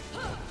time.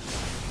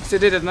 She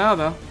did it now,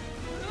 though.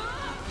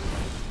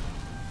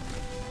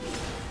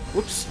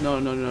 Whoops. No,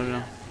 no, no,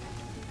 no.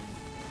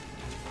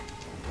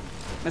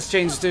 Let's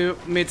change to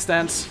mid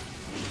stance.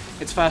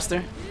 It's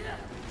faster.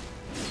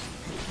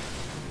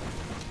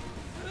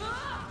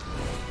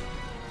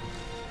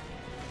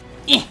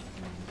 Eh.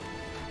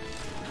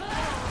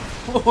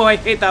 Oh, I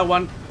hate that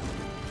one.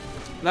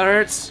 That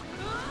hurts.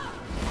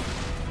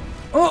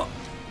 Oh!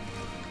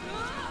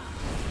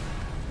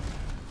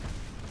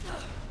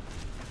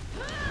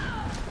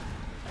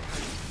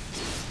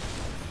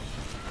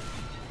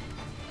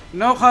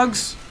 No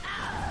hugs.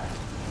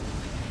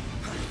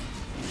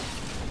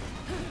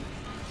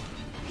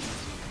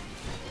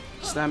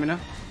 Stamina.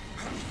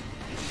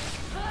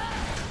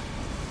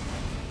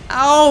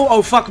 Ow!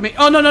 Oh, fuck me.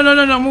 Oh, no, no, no,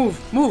 no, no.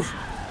 Move. Move.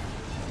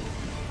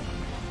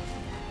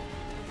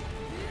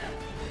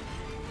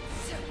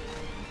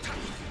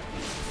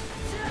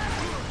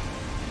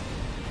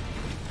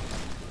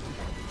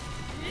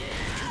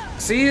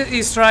 See,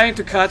 he's trying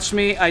to catch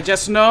me. I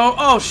just know.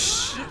 Oh,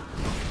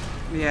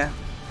 yeah.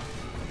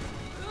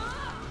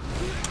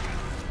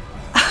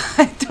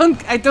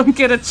 I don't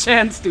get a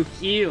chance to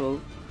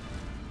heal.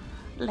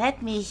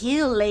 Let me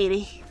heal,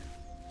 lady.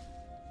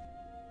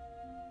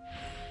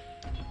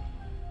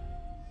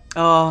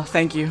 Oh,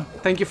 thank you.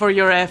 Thank you for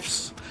your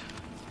Fs.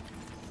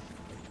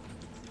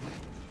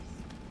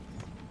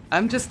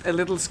 I'm just a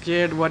little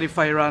scared. What if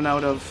I run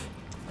out of...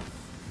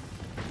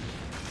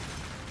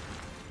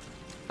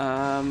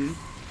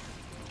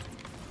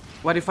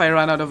 What if I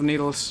run out of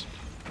needles?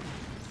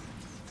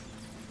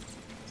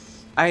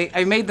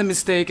 I made the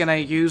mistake and I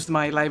used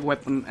my live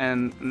weapon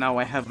and now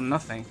I have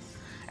nothing.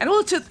 And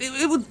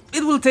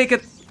it will take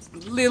a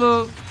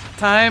little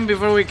time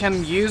before we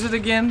can use it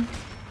again.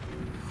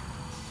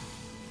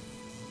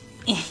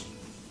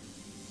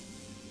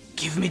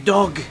 Give me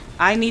dog.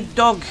 I need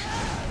dog.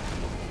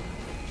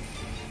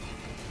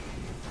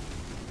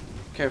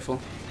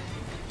 Careful.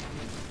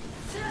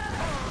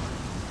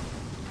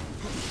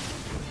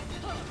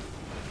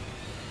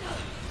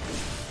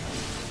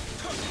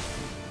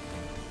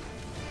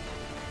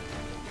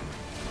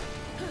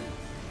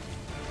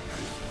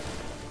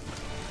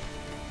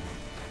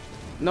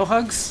 No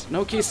hugs,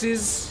 no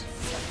kisses.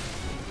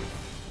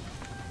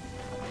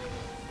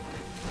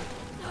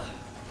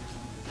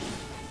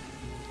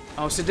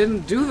 Oh, she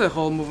didn't do the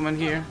whole movement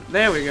here.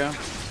 There we go.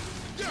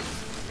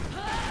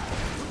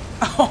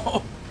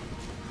 Oh.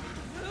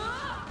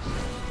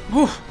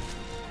 Oof.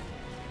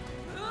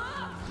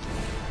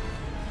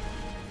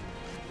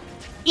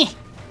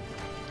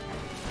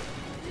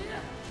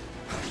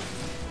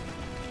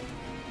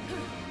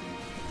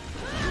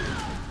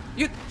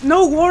 You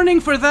no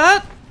warning for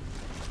that?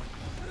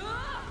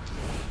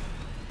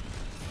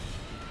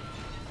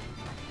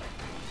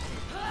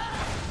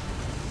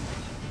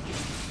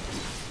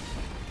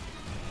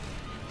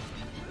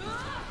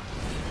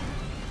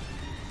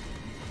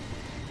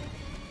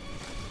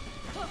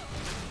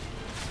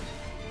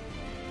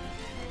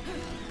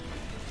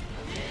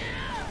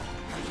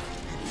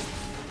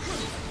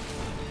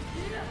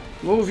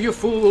 Move, you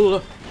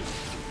fool!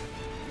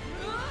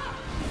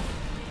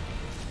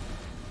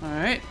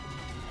 Alright.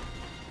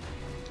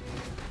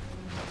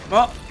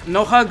 Well,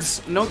 no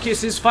hugs, no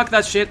kisses, fuck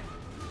that shit.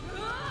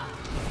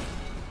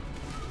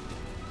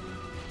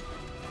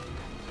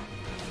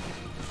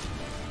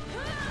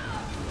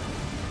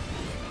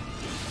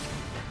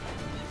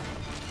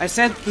 I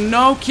said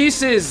no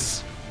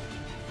kisses!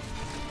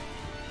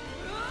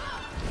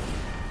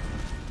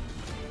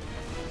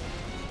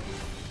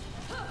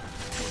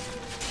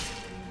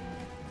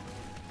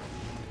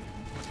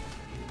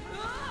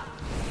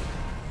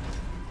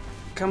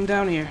 Come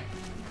down here.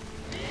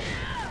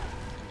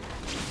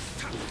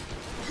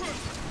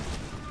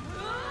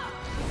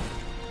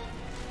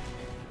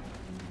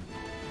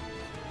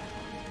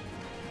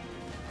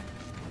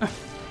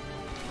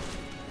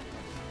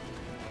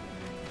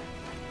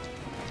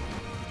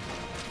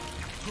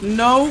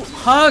 No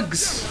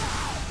hugs!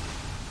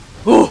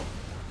 Oh!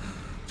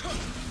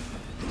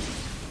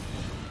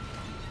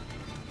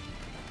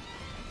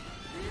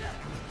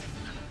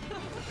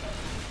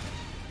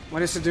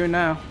 What is it doing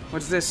now?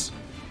 What's this?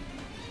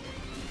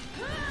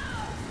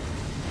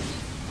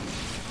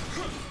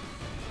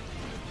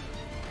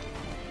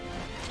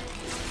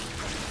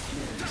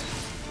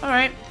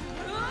 Alright.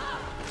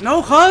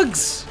 No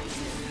hugs!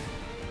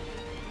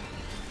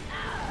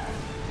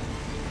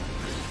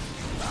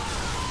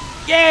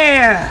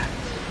 Yeah!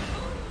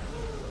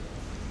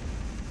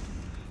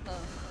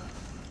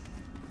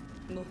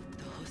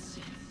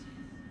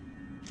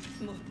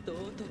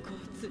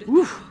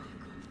 Woo.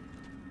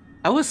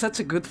 That was such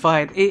a good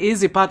fight.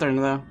 Easy pattern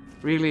though.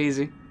 Really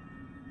easy.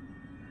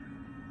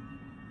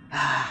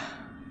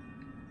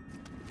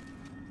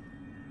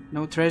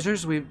 No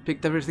treasures, we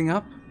picked everything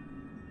up.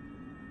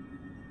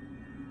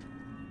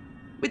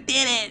 We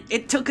did it!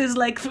 It took us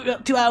like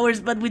 2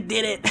 hours, but we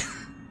did it!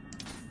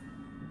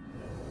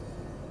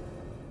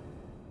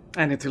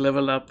 I need to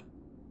level up.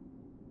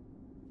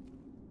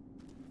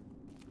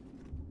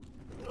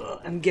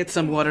 And get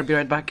some water, be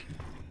right back.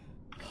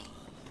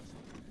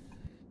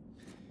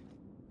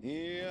 い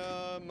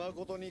やー、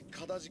誠に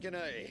かたじけな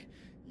い。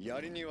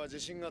槍には自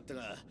信があった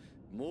が、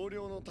毛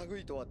量の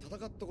類とは戦っ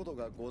たこと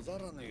がござ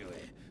らぬゆ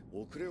え、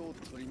遅れを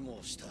取り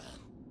申した。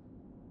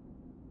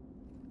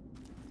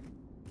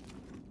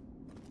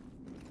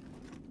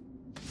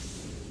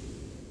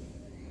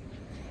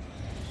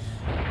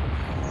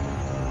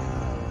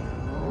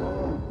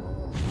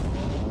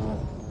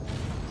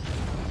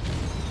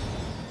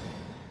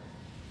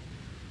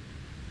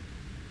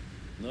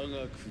長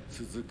く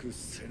続く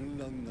戦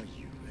乱が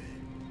ゆえ、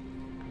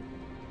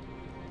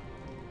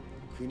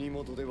国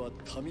元では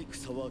民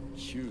草は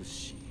窮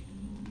し、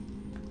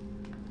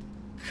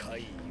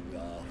怪異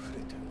が溢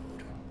れてお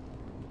る。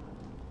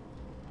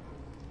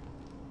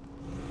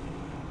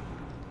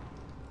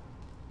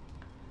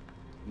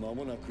間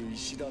もなく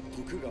石田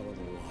徳川の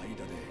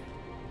間で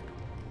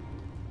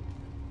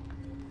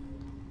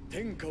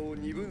天下を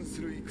二分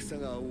する戦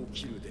が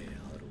起きるで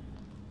あろう。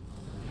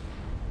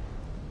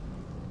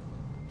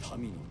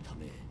民のた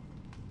め、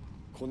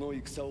この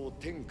戦を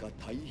天下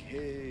太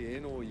平へ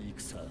の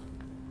戦、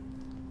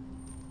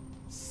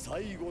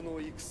最後の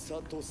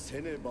戦と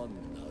せねばなる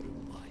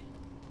まい。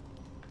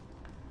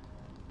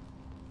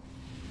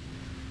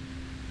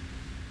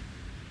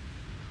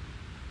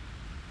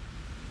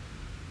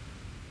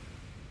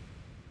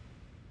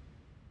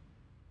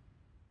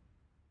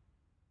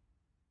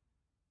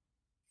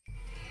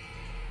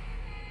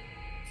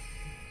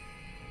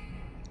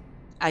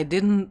I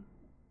didn't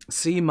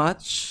see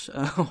much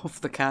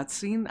of the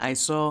cutscene. I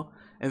saw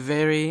a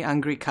very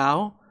angry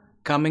cow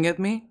coming at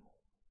me.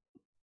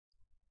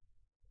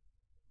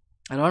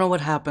 I don't know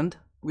what happened.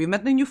 We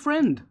met a new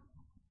friend.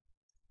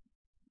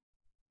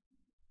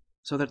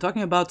 So they're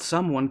talking about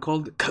someone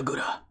called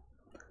Kagura,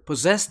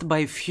 possessed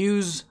by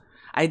Fuse.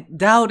 I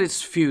doubt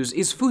it's Fuse.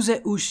 It's Fuse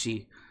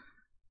Ushi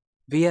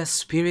via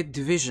Spirit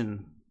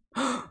Division.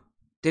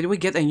 Did we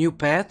get a new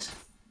pet?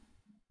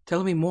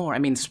 Tell me more. I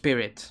mean,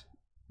 spirit.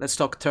 Let's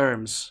talk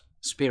terms.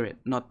 Spirit,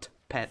 not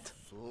pet.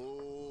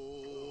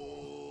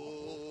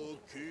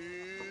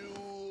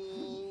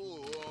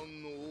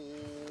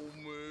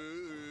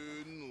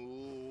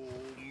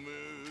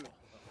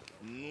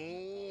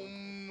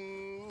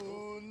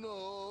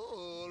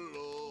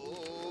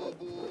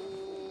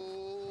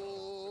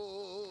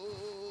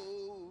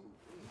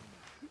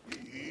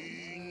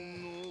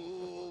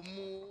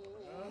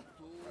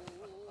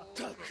っ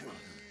たく、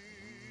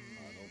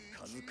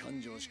あの数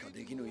勘定しか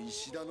できぬ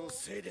石田の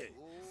せいで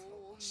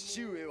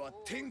父上は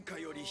天下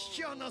より引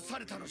き離さ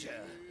れたのじゃ。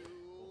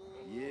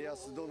家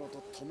康殿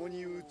と共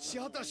に打ち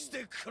果たし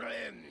てくれ。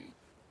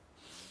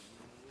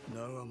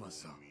長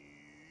政、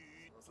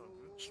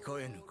控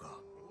えぬか。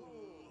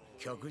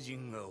客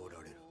人がおら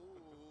れる。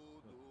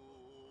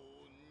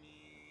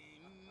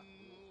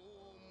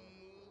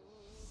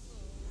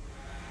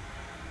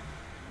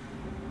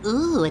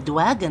Ooh, a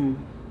dragon.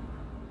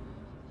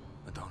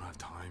 I don't have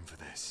time for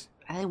this.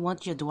 I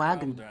want your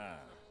dragon. Calm down.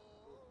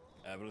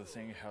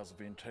 Everything has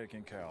been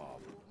taken care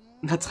of.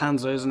 That's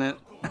Hanzo, isn't it?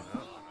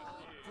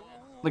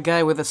 The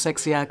guy with the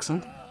sexy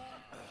accent.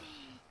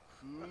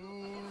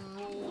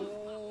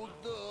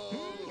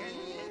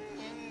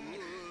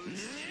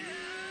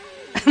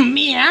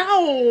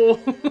 Meow!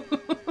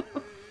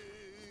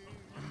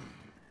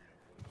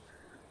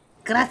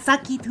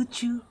 Krasaki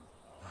tuchu.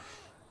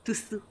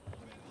 Tusu.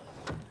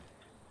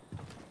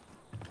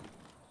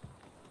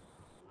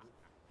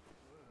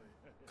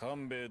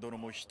 官兵衛殿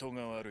も人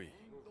が悪い。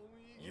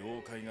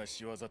妖怪が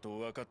仕業と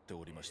分かって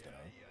おりましたな。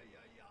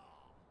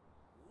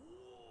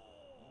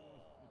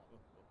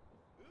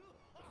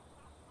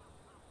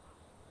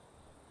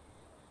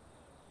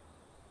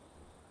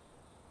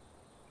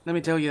Let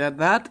me tell you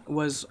that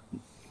was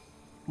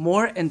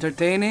more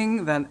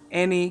entertaining than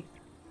any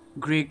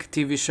Greek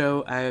TV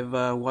show I've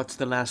watched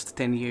the last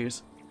 10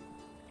 years.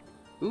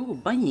 Ooh,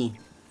 bunny.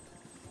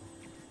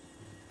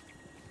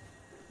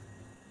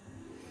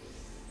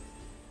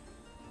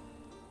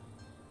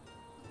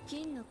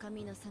 金の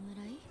髪の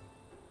侍？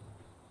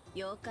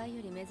妖怪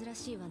より珍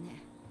しいわ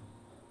ね。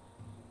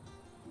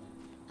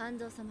安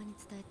藤様に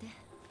伝えて。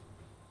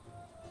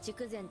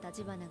筑前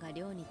立花が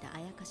寮にてあ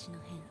やかしの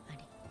変あ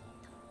り。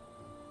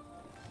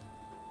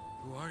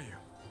Who are you?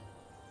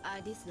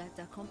 I dislike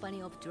the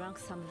company of drunk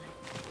samurai.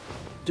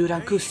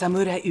 Duranku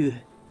samurai.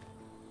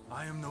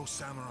 I am no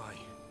samurai.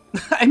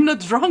 I'm not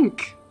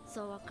drunk.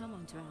 So a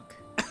common drunk.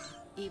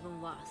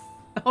 Even worse.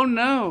 Oh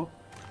no.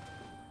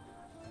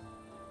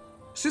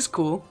 This is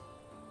cool.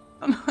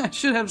 I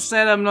should have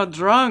said I'm not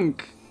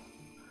drunk.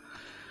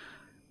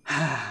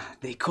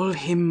 They call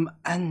him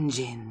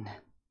Anjin.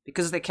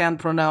 Because they can't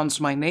pronounce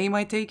my name,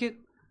 I take it?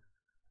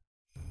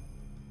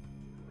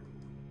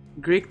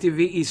 Greek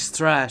TV is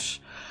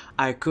trash.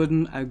 I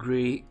couldn't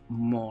agree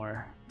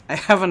more. I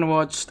haven't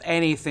watched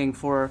anything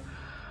for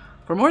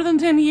more than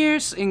 10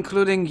 years,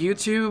 including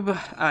YouTube.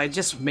 It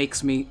just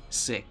makes me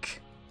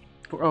sick.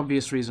 For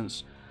obvious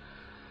reasons.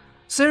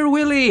 Sir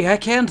Willie, I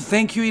can't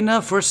thank you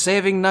enough for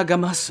saving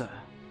Nagamasa.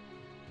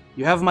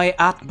 You have my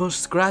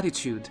utmost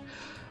gratitude.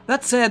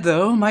 That said,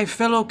 though, my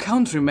fellow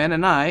countrymen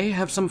and I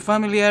have some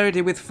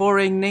familiarity with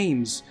foreign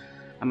names.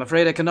 I'm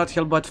afraid I cannot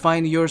help but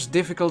find yours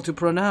difficult to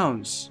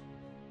pronounce.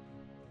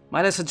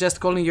 Might I suggest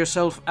calling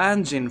yourself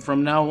Anjin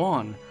from now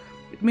on?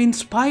 It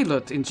means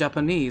pilot in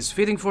Japanese,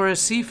 fitting for a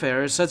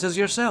seafarer such as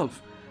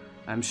yourself.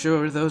 I'm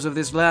sure those of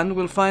this land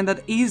will find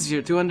that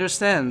easier to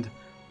understand.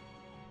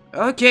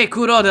 Okay,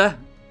 Kuroda.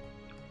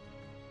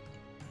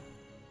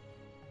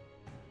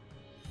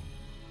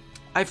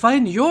 I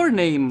find your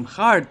name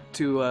hard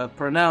to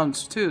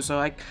pronounce too, so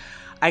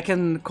I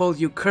can call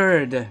you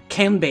Kurd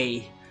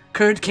Kenbei.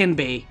 Kurd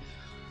Kenbei.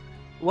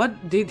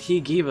 What did he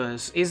give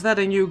us? Is that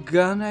a new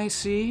gun I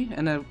see?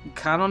 And a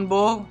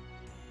cannonball?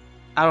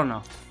 I don't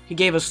know. He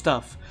gave us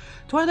stuff.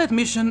 Twilight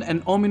Mission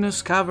and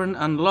Ominous Cavern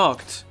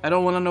unlocked. I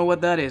don't want to know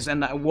what that is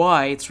and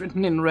why. It's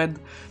written in red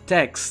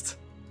text.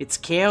 It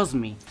scares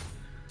me.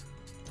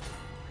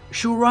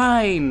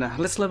 Shrine.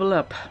 Let's level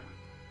up.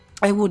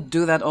 I would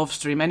do that off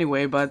stream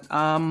anyway, but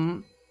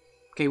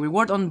okay,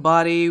 reward on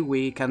body.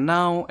 We can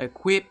now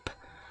equip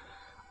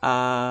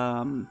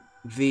the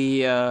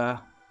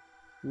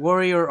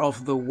Warrior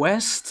of the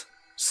West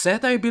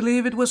set, I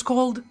believe it was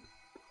called.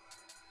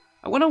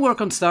 I want to work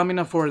on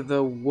stamina for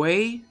the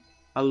way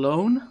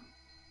alone,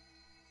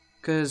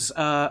 because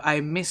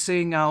I'm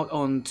missing out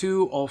on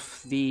 2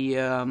 of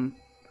the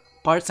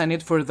parts I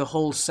need for the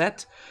whole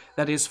set.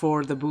 That is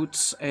for the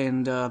boots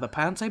and the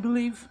pants, I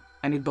believe.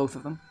 I need both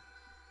of them.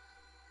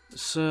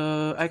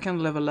 So I can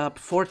level up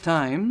 4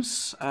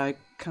 times. I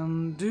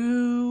can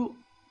do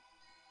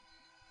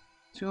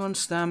 2 on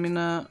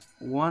stamina,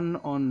 1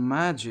 on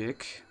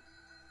magic.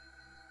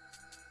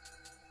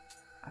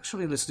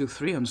 Actually, let's do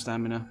 3 on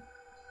stamina.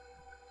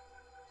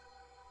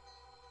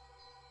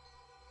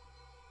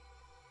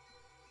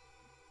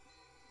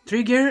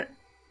 Trigger,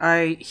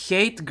 I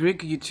hate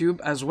Greek YouTube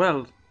as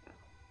well.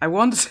 I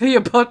want to say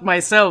about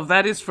myself,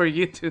 that is for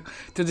you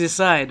to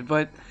decide,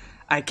 but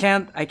I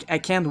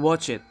can't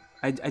watch it.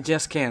 I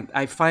just can't.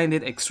 I find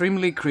it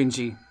extremely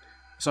cringy,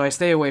 so I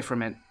stay away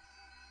from it.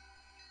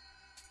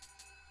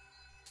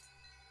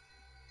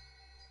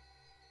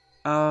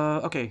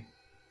 Okay.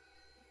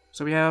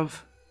 So we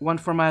have 1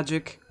 for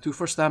magic, 2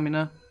 for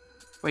stamina.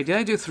 Wait, did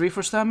I do 3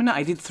 for stamina?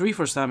 I did 3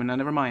 for stamina,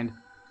 never mind.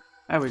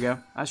 There we go.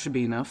 That should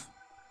be enough.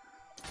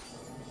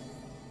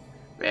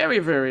 Very,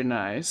 very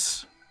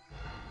nice.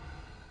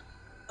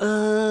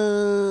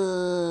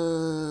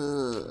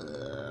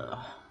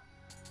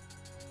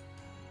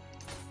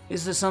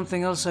 Is there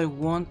something else I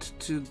want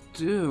to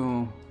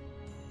do?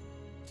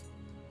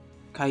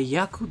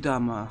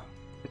 Kayakudama.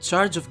 A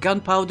charge of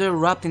gunpowder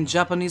wrapped in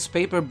Japanese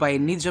paper by a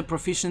ninja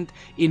proficient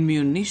in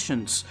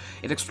munitions.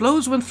 It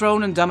explodes when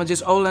thrown and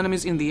damages all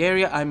enemies in the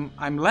area.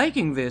 I'm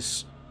liking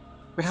this.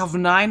 We have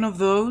 9 of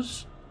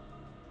those.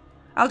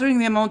 Altering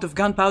the amount of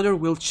gunpowder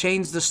will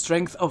change the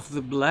strength of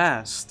the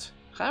blast.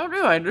 How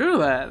do I do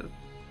that?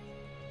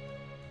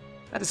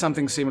 That is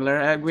something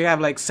similar. We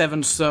have like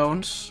 7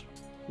 stones.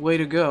 Way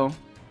to go.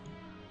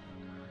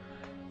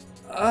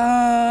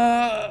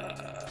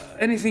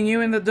 Anything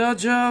new in the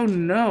dojo?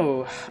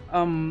 No.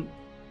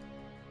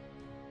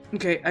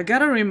 Okay, I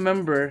gotta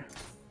remember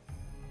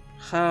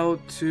how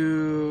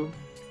to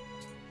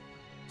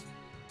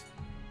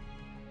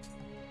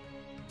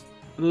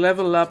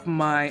level up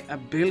my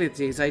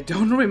abilities. I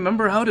don't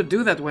remember how to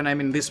do that when I'm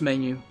in this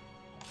menu.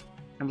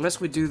 Unless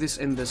we do this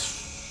in the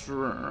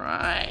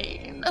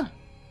shrine.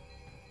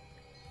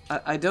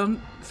 I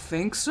don't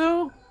think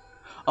so.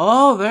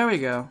 Oh, there we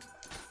go.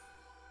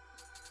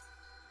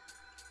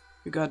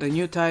 We got a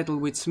new title,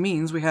 which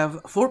means we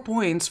have 4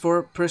 points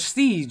for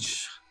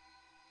prestige.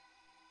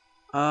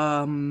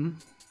 Let's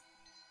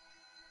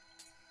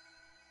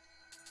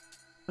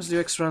do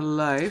extra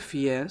life,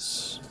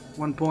 yes.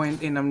 1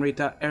 point in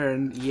Amrita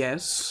earned,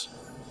 yes.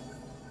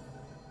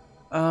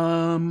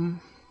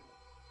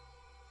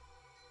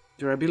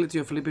 Durability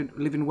of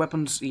living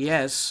weapons,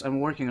 yes.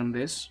 I'm working on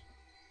this.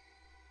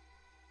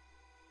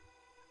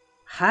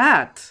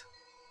 Hat!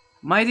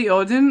 Mighty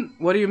Odin?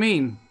 What do you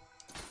mean?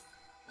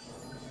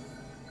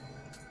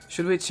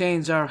 Should we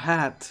change our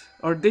hat?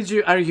 Or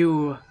are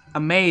you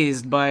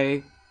amazed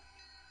by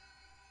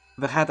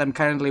the hat I'm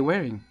currently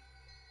wearing?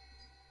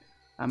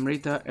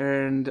 Amrita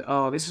earned...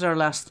 Oh, this is our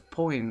last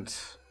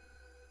point.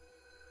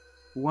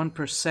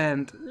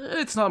 1%.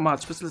 It's not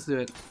much, but let's do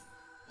it.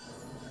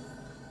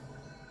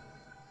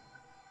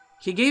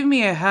 He gave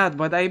me a hat,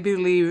 but I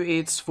believe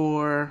it's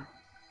for...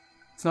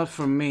 It's not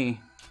for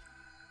me.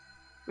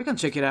 We can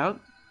check it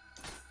out.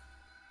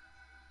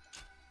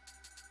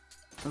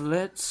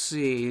 Let's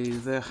see,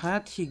 the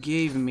hat he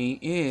gave me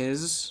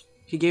is...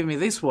 He gave me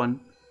this one.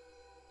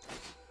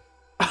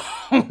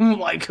 Oh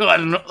my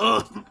god,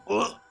 no.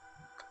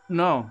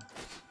 No.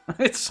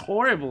 It's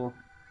horrible.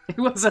 It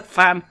was a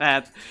fan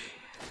hat.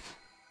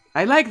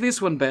 I like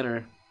this one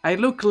better. I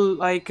look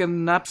like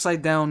an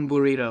upside down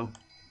burrito.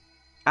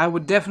 I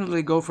would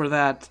definitely go for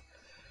that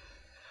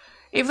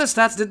if the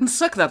stats didn't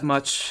suck that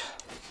much.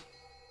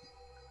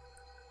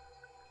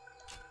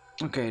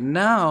 Okay,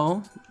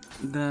 now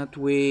that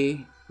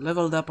we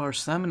leveled up our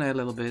stamina a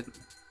little bit,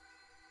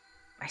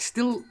 I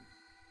still...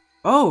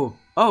 Oh!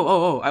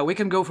 We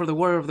can go for the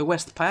Warrior of the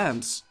West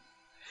pants.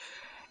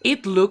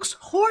 It looks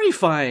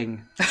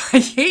horrifying! I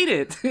hate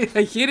it!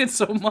 I hate it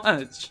so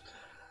much!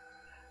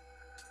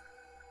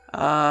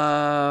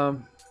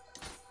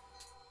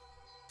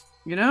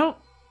 You know,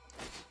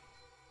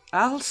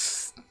 I'll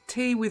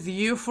stay with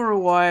you for a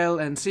while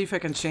and see if I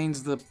can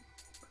change the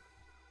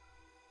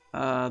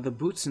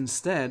boots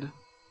instead,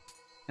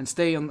 and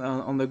stay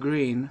on the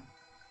green.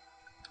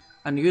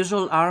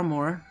 Unusual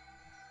armor.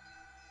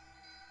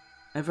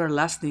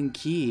 Everlasting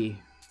key.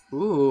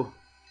 Ooh.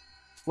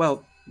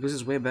 Well, this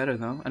is way better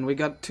though. And we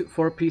got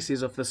 4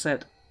 pieces of the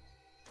set.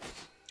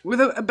 With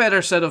a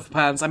better set of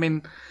pants. I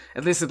mean,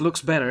 at least it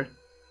looks better.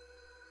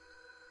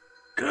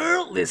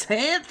 Girl, this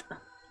head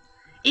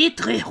est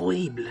très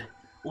horrible.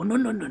 Oh no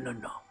no no no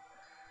no.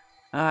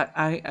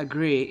 I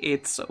agree.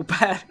 It's so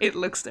bad. It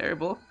looks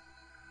terrible.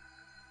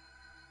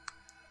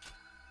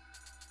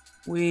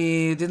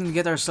 We didn't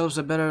get ourselves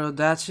a better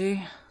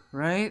Odachi,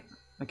 right?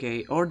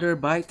 Okay, order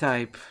by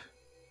type.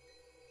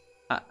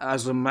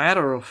 As a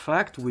matter of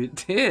fact, we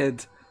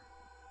did.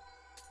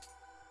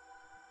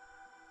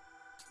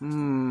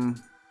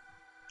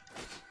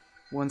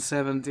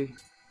 170.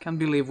 Can't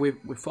believe we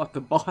fought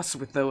the boss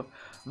with the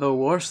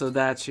worst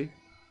Odachi.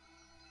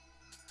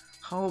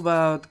 How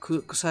about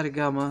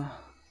Kusarigama?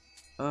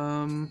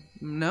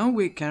 No,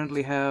 we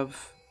currently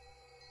have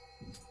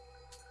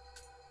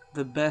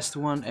the best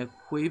one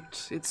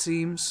equipped, it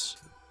seems.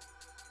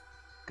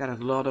 Got a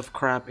lot of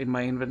crap in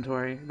my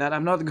inventory that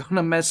I'm not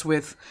gonna mess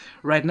with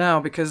right now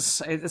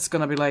because it's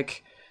gonna be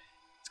like,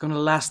 it's gonna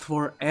last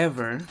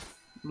forever.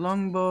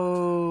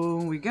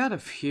 Longbow, we got a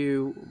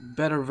few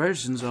better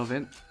versions of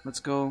it.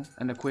 Let's go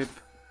and equip.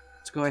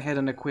 Let's go ahead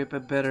and equip a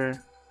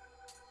better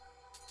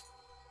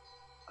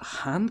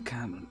hand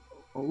cannon.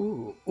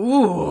 Ooh,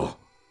 ooh!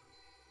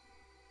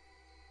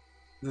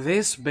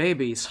 This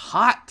baby's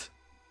hot!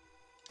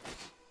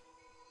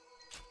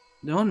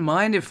 Don't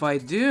mind if I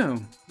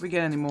do. We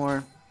get any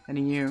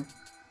new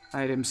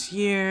items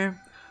here?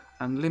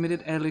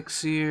 Unlimited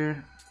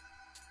elixir.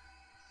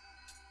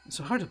 It's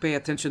so hard to pay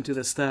attention to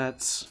the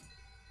stats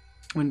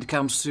when it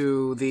comes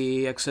to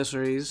the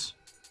accessories.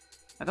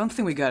 I don't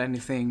think we got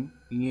anything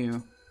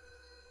new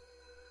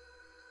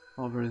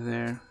over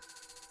there.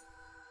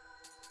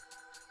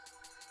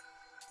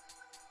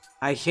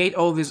 I hate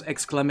all these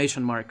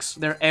exclamation marks.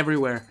 They're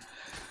everywhere.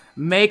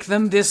 Make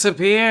them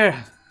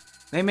disappear!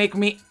 They make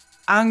me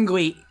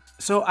angry.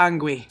 So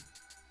angry.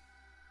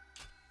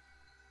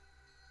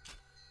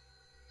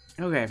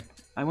 Okay,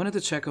 I wanted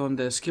to check on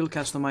the skill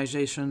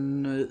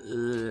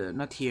customization.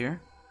 Not here.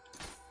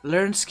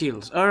 Learn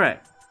skills.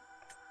 Alright.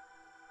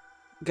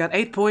 Got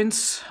 8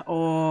 points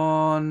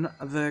on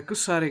the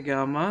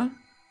Kusarigama.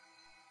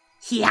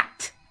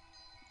 Hiat!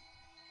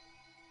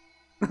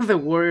 The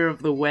Warrior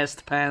of the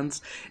West pants.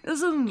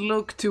 Doesn't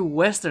look too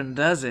Western,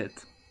 does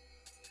it?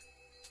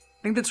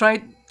 I think they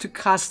tried to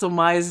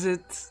customize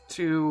it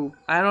to,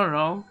 I don't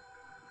know,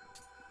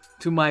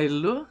 to my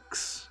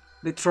looks.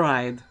 They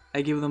tried.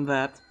 I give them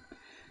that.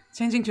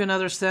 Changing to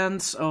another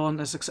stance on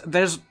a success.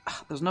 There's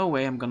no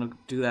way I'm gonna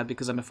do that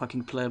because I'm a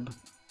fucking pleb.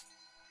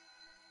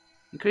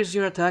 Increase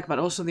your attack, but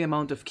also the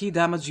amount of key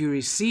damage you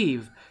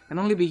receive can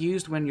only be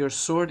used when your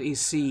sword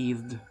is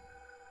sheathed.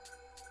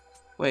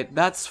 Wait,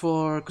 that's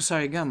for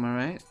Kusarigama,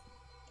 right?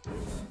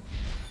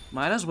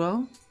 Might as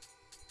well.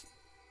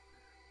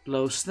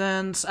 Low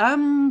stance.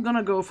 I'm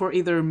gonna go for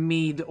either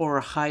mid or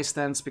high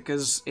stance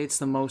because it's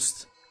the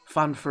most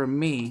fun for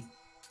me.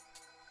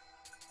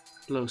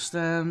 Low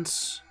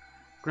stance.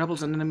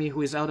 Grapples an enemy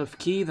who is out of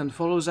key, then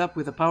follows up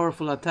with a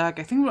powerful attack.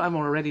 I think I'm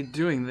already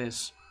doing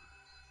this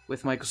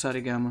with my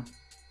Kusarigama.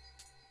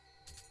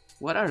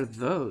 What are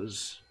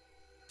those?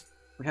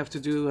 We have to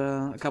do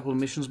a couple of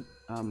missions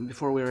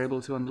before we're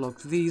able to unlock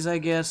these, I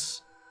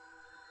guess.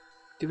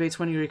 Activates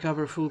when you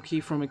recover full key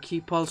from a key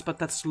pulse, but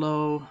that's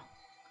slow.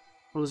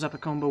 Follows up a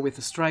combo with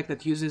a strike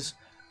that uses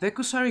the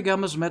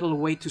Kusarigama's metal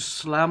weight to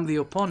slam the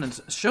opponent.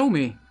 Show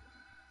me!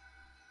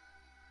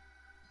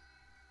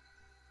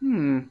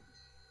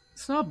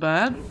 It's not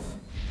bad.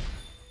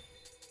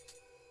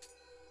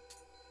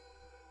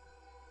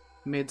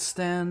 Mid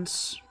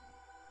stance.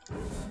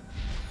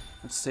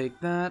 Let's take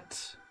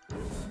that.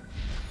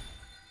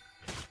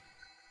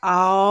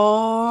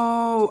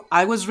 Oh,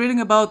 I was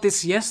reading about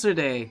this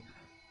yesterday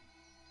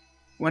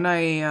when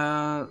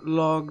I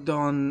logged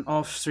on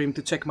off stream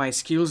to check my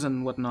skills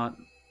and whatnot,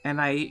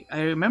 and I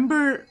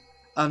remember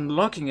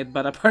unlocking it,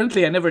 but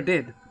apparently I never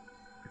did.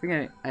 I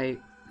think I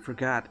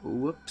forgot.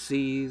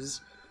 Whoopsies.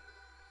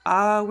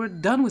 We're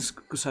done with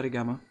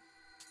Kusarigama.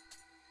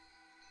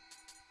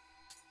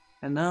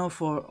 And now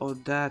for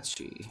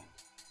Odachi.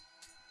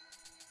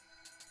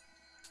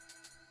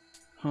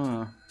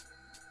 Huh.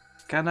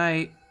 Can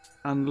I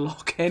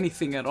unlock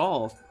anything at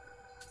all?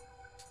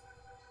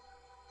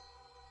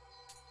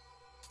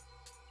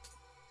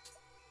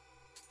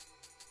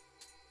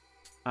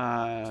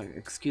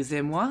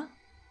 Excusez-moi?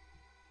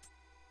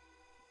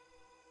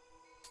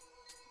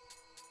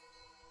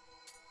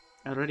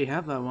 I already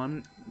have that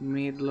one.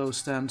 Mid-low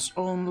stance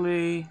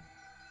only.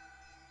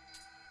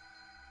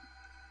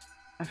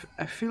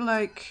 I feel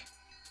like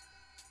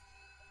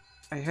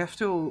I have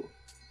to...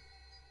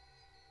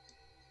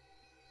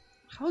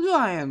 How do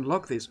I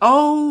unlock this?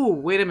 Oh,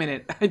 wait a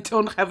minute. I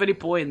don't have any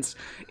points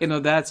in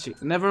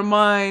Odachi. Never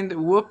mind.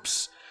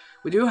 Whoops.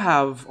 We do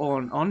have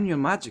on your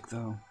magic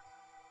though.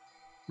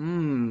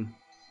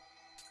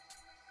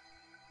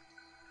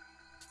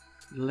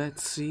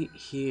 Let's see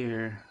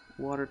here.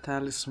 Water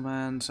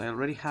talismans. I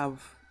already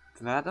have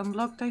that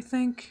unlocked, I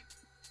think.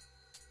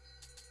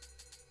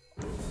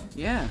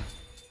 Yeah.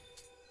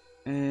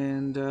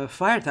 And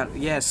fire talent.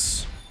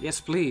 Yes. Yes,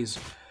 please.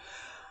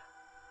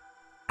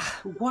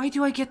 Why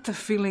do I get the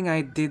feeling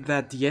I did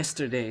that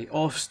yesterday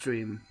off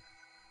stream?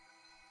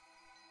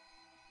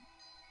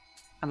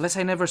 Unless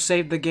I never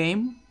saved the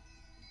game?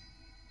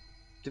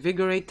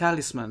 Devigorate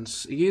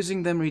talismans.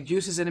 Using them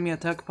reduces enemy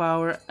attack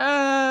power.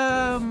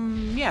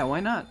 Yeah, why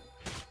not?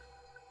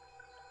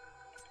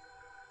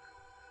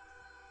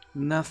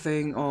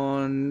 Nothing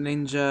on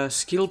ninja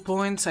skill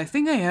points. I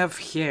think I have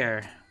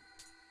here,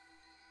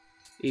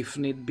 if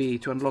need be,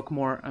 to unlock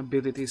more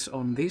abilities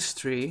on this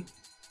tree.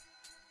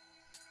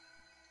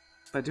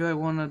 But do I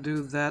want to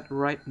do that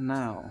right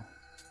now?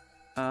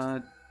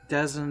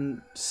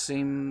 Doesn't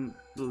seem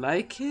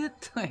like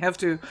it. I have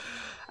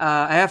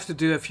to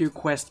do a few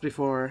quests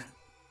before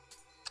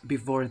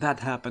that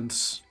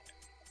happens.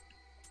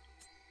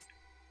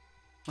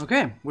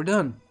 Okay, we're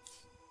done.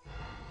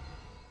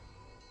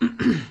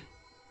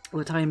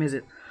 What time is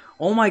it?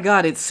 Oh my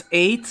god, it's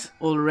 8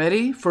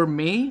 already for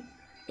me.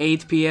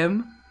 8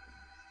 p.m.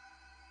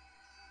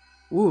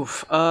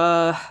 Oof.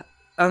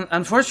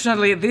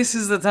 Unfortunately, this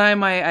is the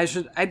time I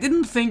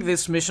didn't think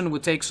this mission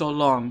would take so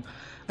long.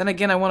 Then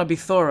again, I want to be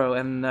thorough,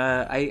 and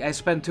I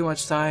spent too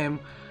much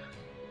time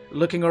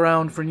looking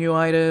around for new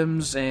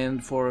items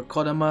and for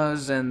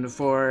kodamas and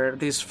for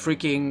this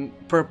freaking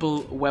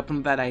purple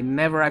weapon that I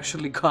never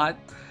actually got.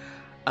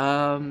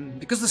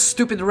 Because the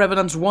stupid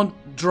revenants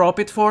won't drop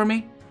it for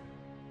me.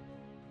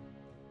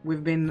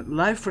 We've been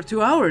live for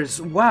 2 hours.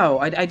 Wow,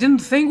 I didn't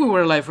think we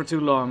were live for too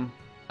long.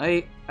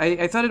 I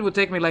thought it would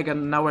take me like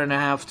an hour and a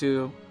half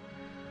to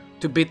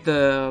beat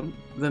the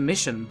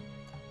mission.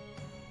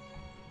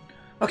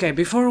 Okay,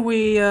 before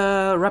we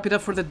wrap it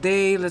up for the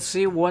day, let's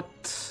see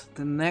what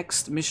the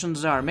next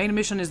missions are. Main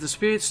mission is the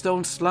Spirit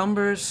Stone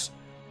Slumbers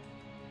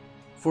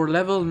for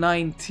level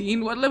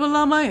 19. What level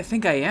am I? I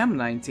think I am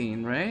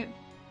 19, right?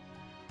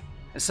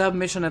 A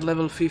sub-mission at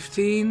level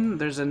 15.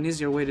 There's an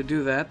easier way to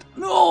do that.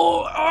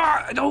 No!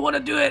 I don't want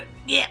to do it!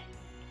 Yeah!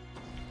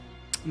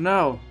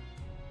 No.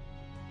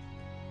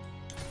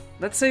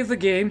 Let's save the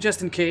game,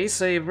 just in case.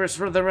 Save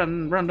for the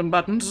random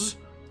buttons.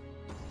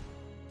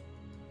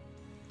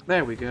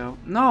 There we go.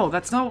 No,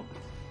 that's not...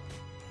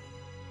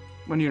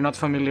 When you're not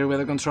familiar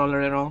with a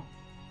controller at all.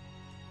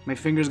 My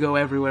fingers go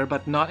everywhere,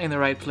 but not in the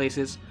right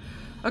places.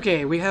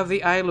 Okay, we have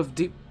the Isle of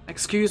Deep...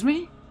 Excuse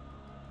me?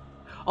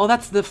 Oh,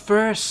 that's the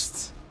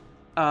first...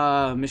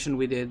 mission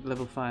we did,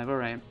 level 5,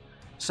 alright.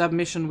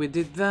 Submission, we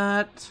did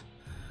that.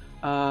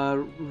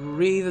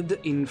 Wreathed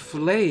in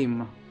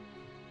Flame.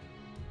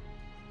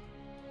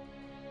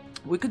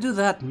 We could do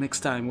that next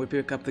time we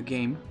pick up the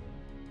game.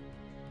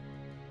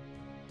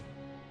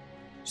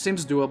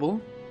 Seems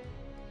doable.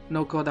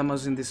 No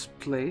kodamas in this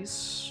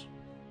place.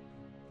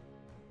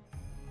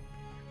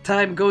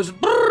 Time goes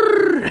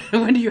brrrr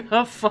when you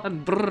have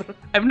fun. Brrrr.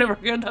 I've never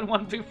heard that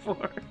one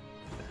before.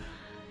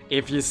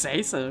 If you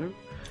say so.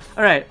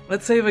 Alright,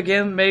 let's save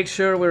again, make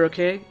sure we're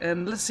okay,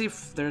 and let's see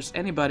if there's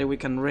anybody we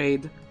can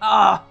raid.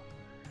 Ah!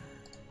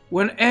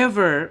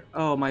 Whenever...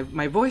 Oh,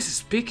 my voice is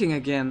speaking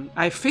again.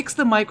 I fixed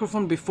the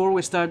microphone before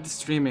we started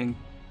streaming,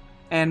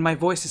 and my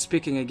voice is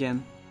speaking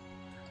again.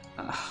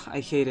 I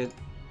hate it.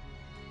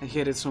 I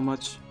hate it so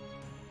much.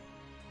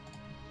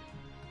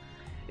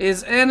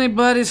 Is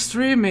anybody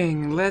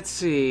streaming? Let's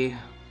see.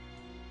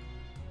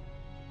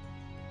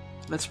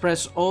 Let's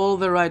press all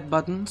the right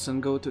buttons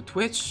and go to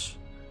Twitch.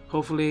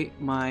 Hopefully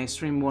my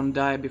stream won't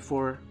die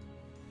before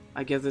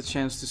I get the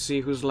chance to see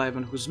who's live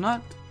and who's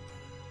not.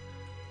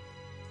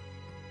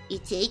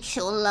 It takes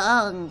so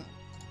long.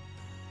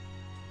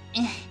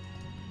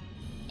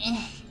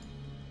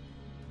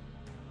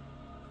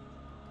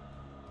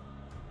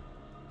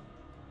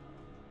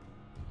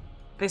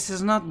 This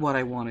is not what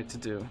I wanted to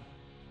do.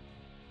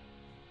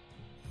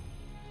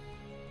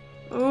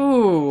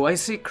 Oh, I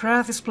see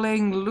Krath is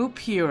playing Loop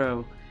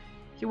Hero.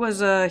 He was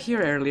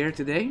here earlier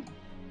today.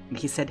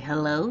 He said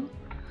hello.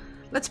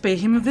 Let's pay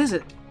him a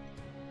visit.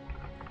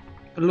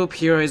 Loop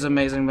Hero is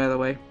amazing, by the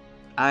way.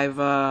 I've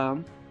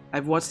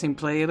watched him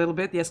play a little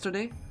bit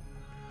yesterday.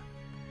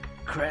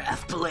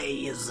 Krath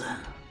plays.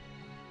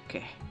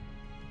 Okay.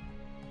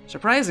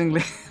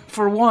 Surprisingly,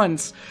 for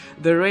once,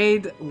 the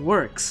raid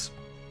works.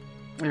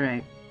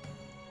 Alright.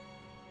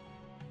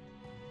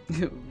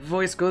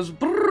 Voice goes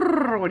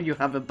brrrr when you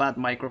have a bad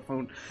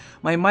microphone.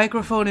 My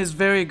microphone is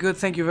very good,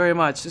 thank you very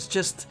much. It's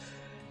just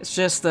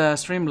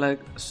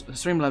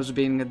Streamlabs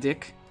being a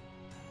dick,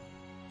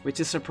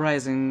 which is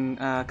surprising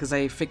because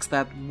I fixed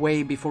that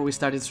way before we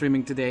started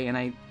streaming today,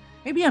 and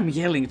maybe I'm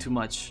yelling too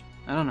much.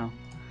 I don't know.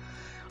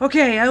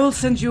 Okay, I will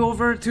send you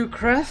over to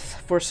Krath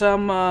for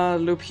some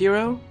Loop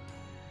Hero.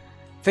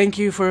 Thank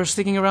you for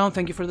sticking around.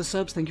 Thank you for the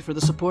subs. Thank you for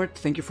the support.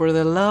 Thank you for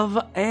the love.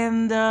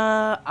 And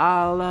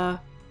I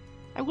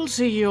will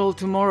see you all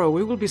tomorrow.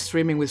 We will be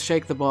streaming with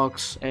Shake the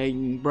Box, a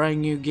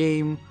brand new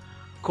game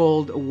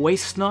called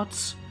Waste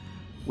Nuts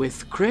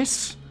with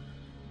Chris.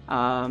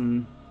 I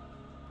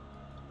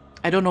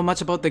don't know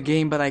much about the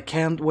game, but I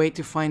can't wait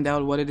to find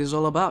out what it is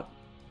all about.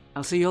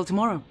 I'll see you all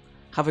tomorrow.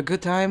 Have a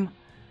good time,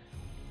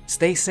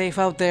 Stay safe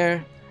out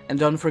there, and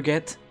don't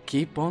forget,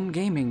 keep on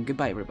gaming.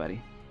 Goodbye,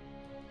 everybody.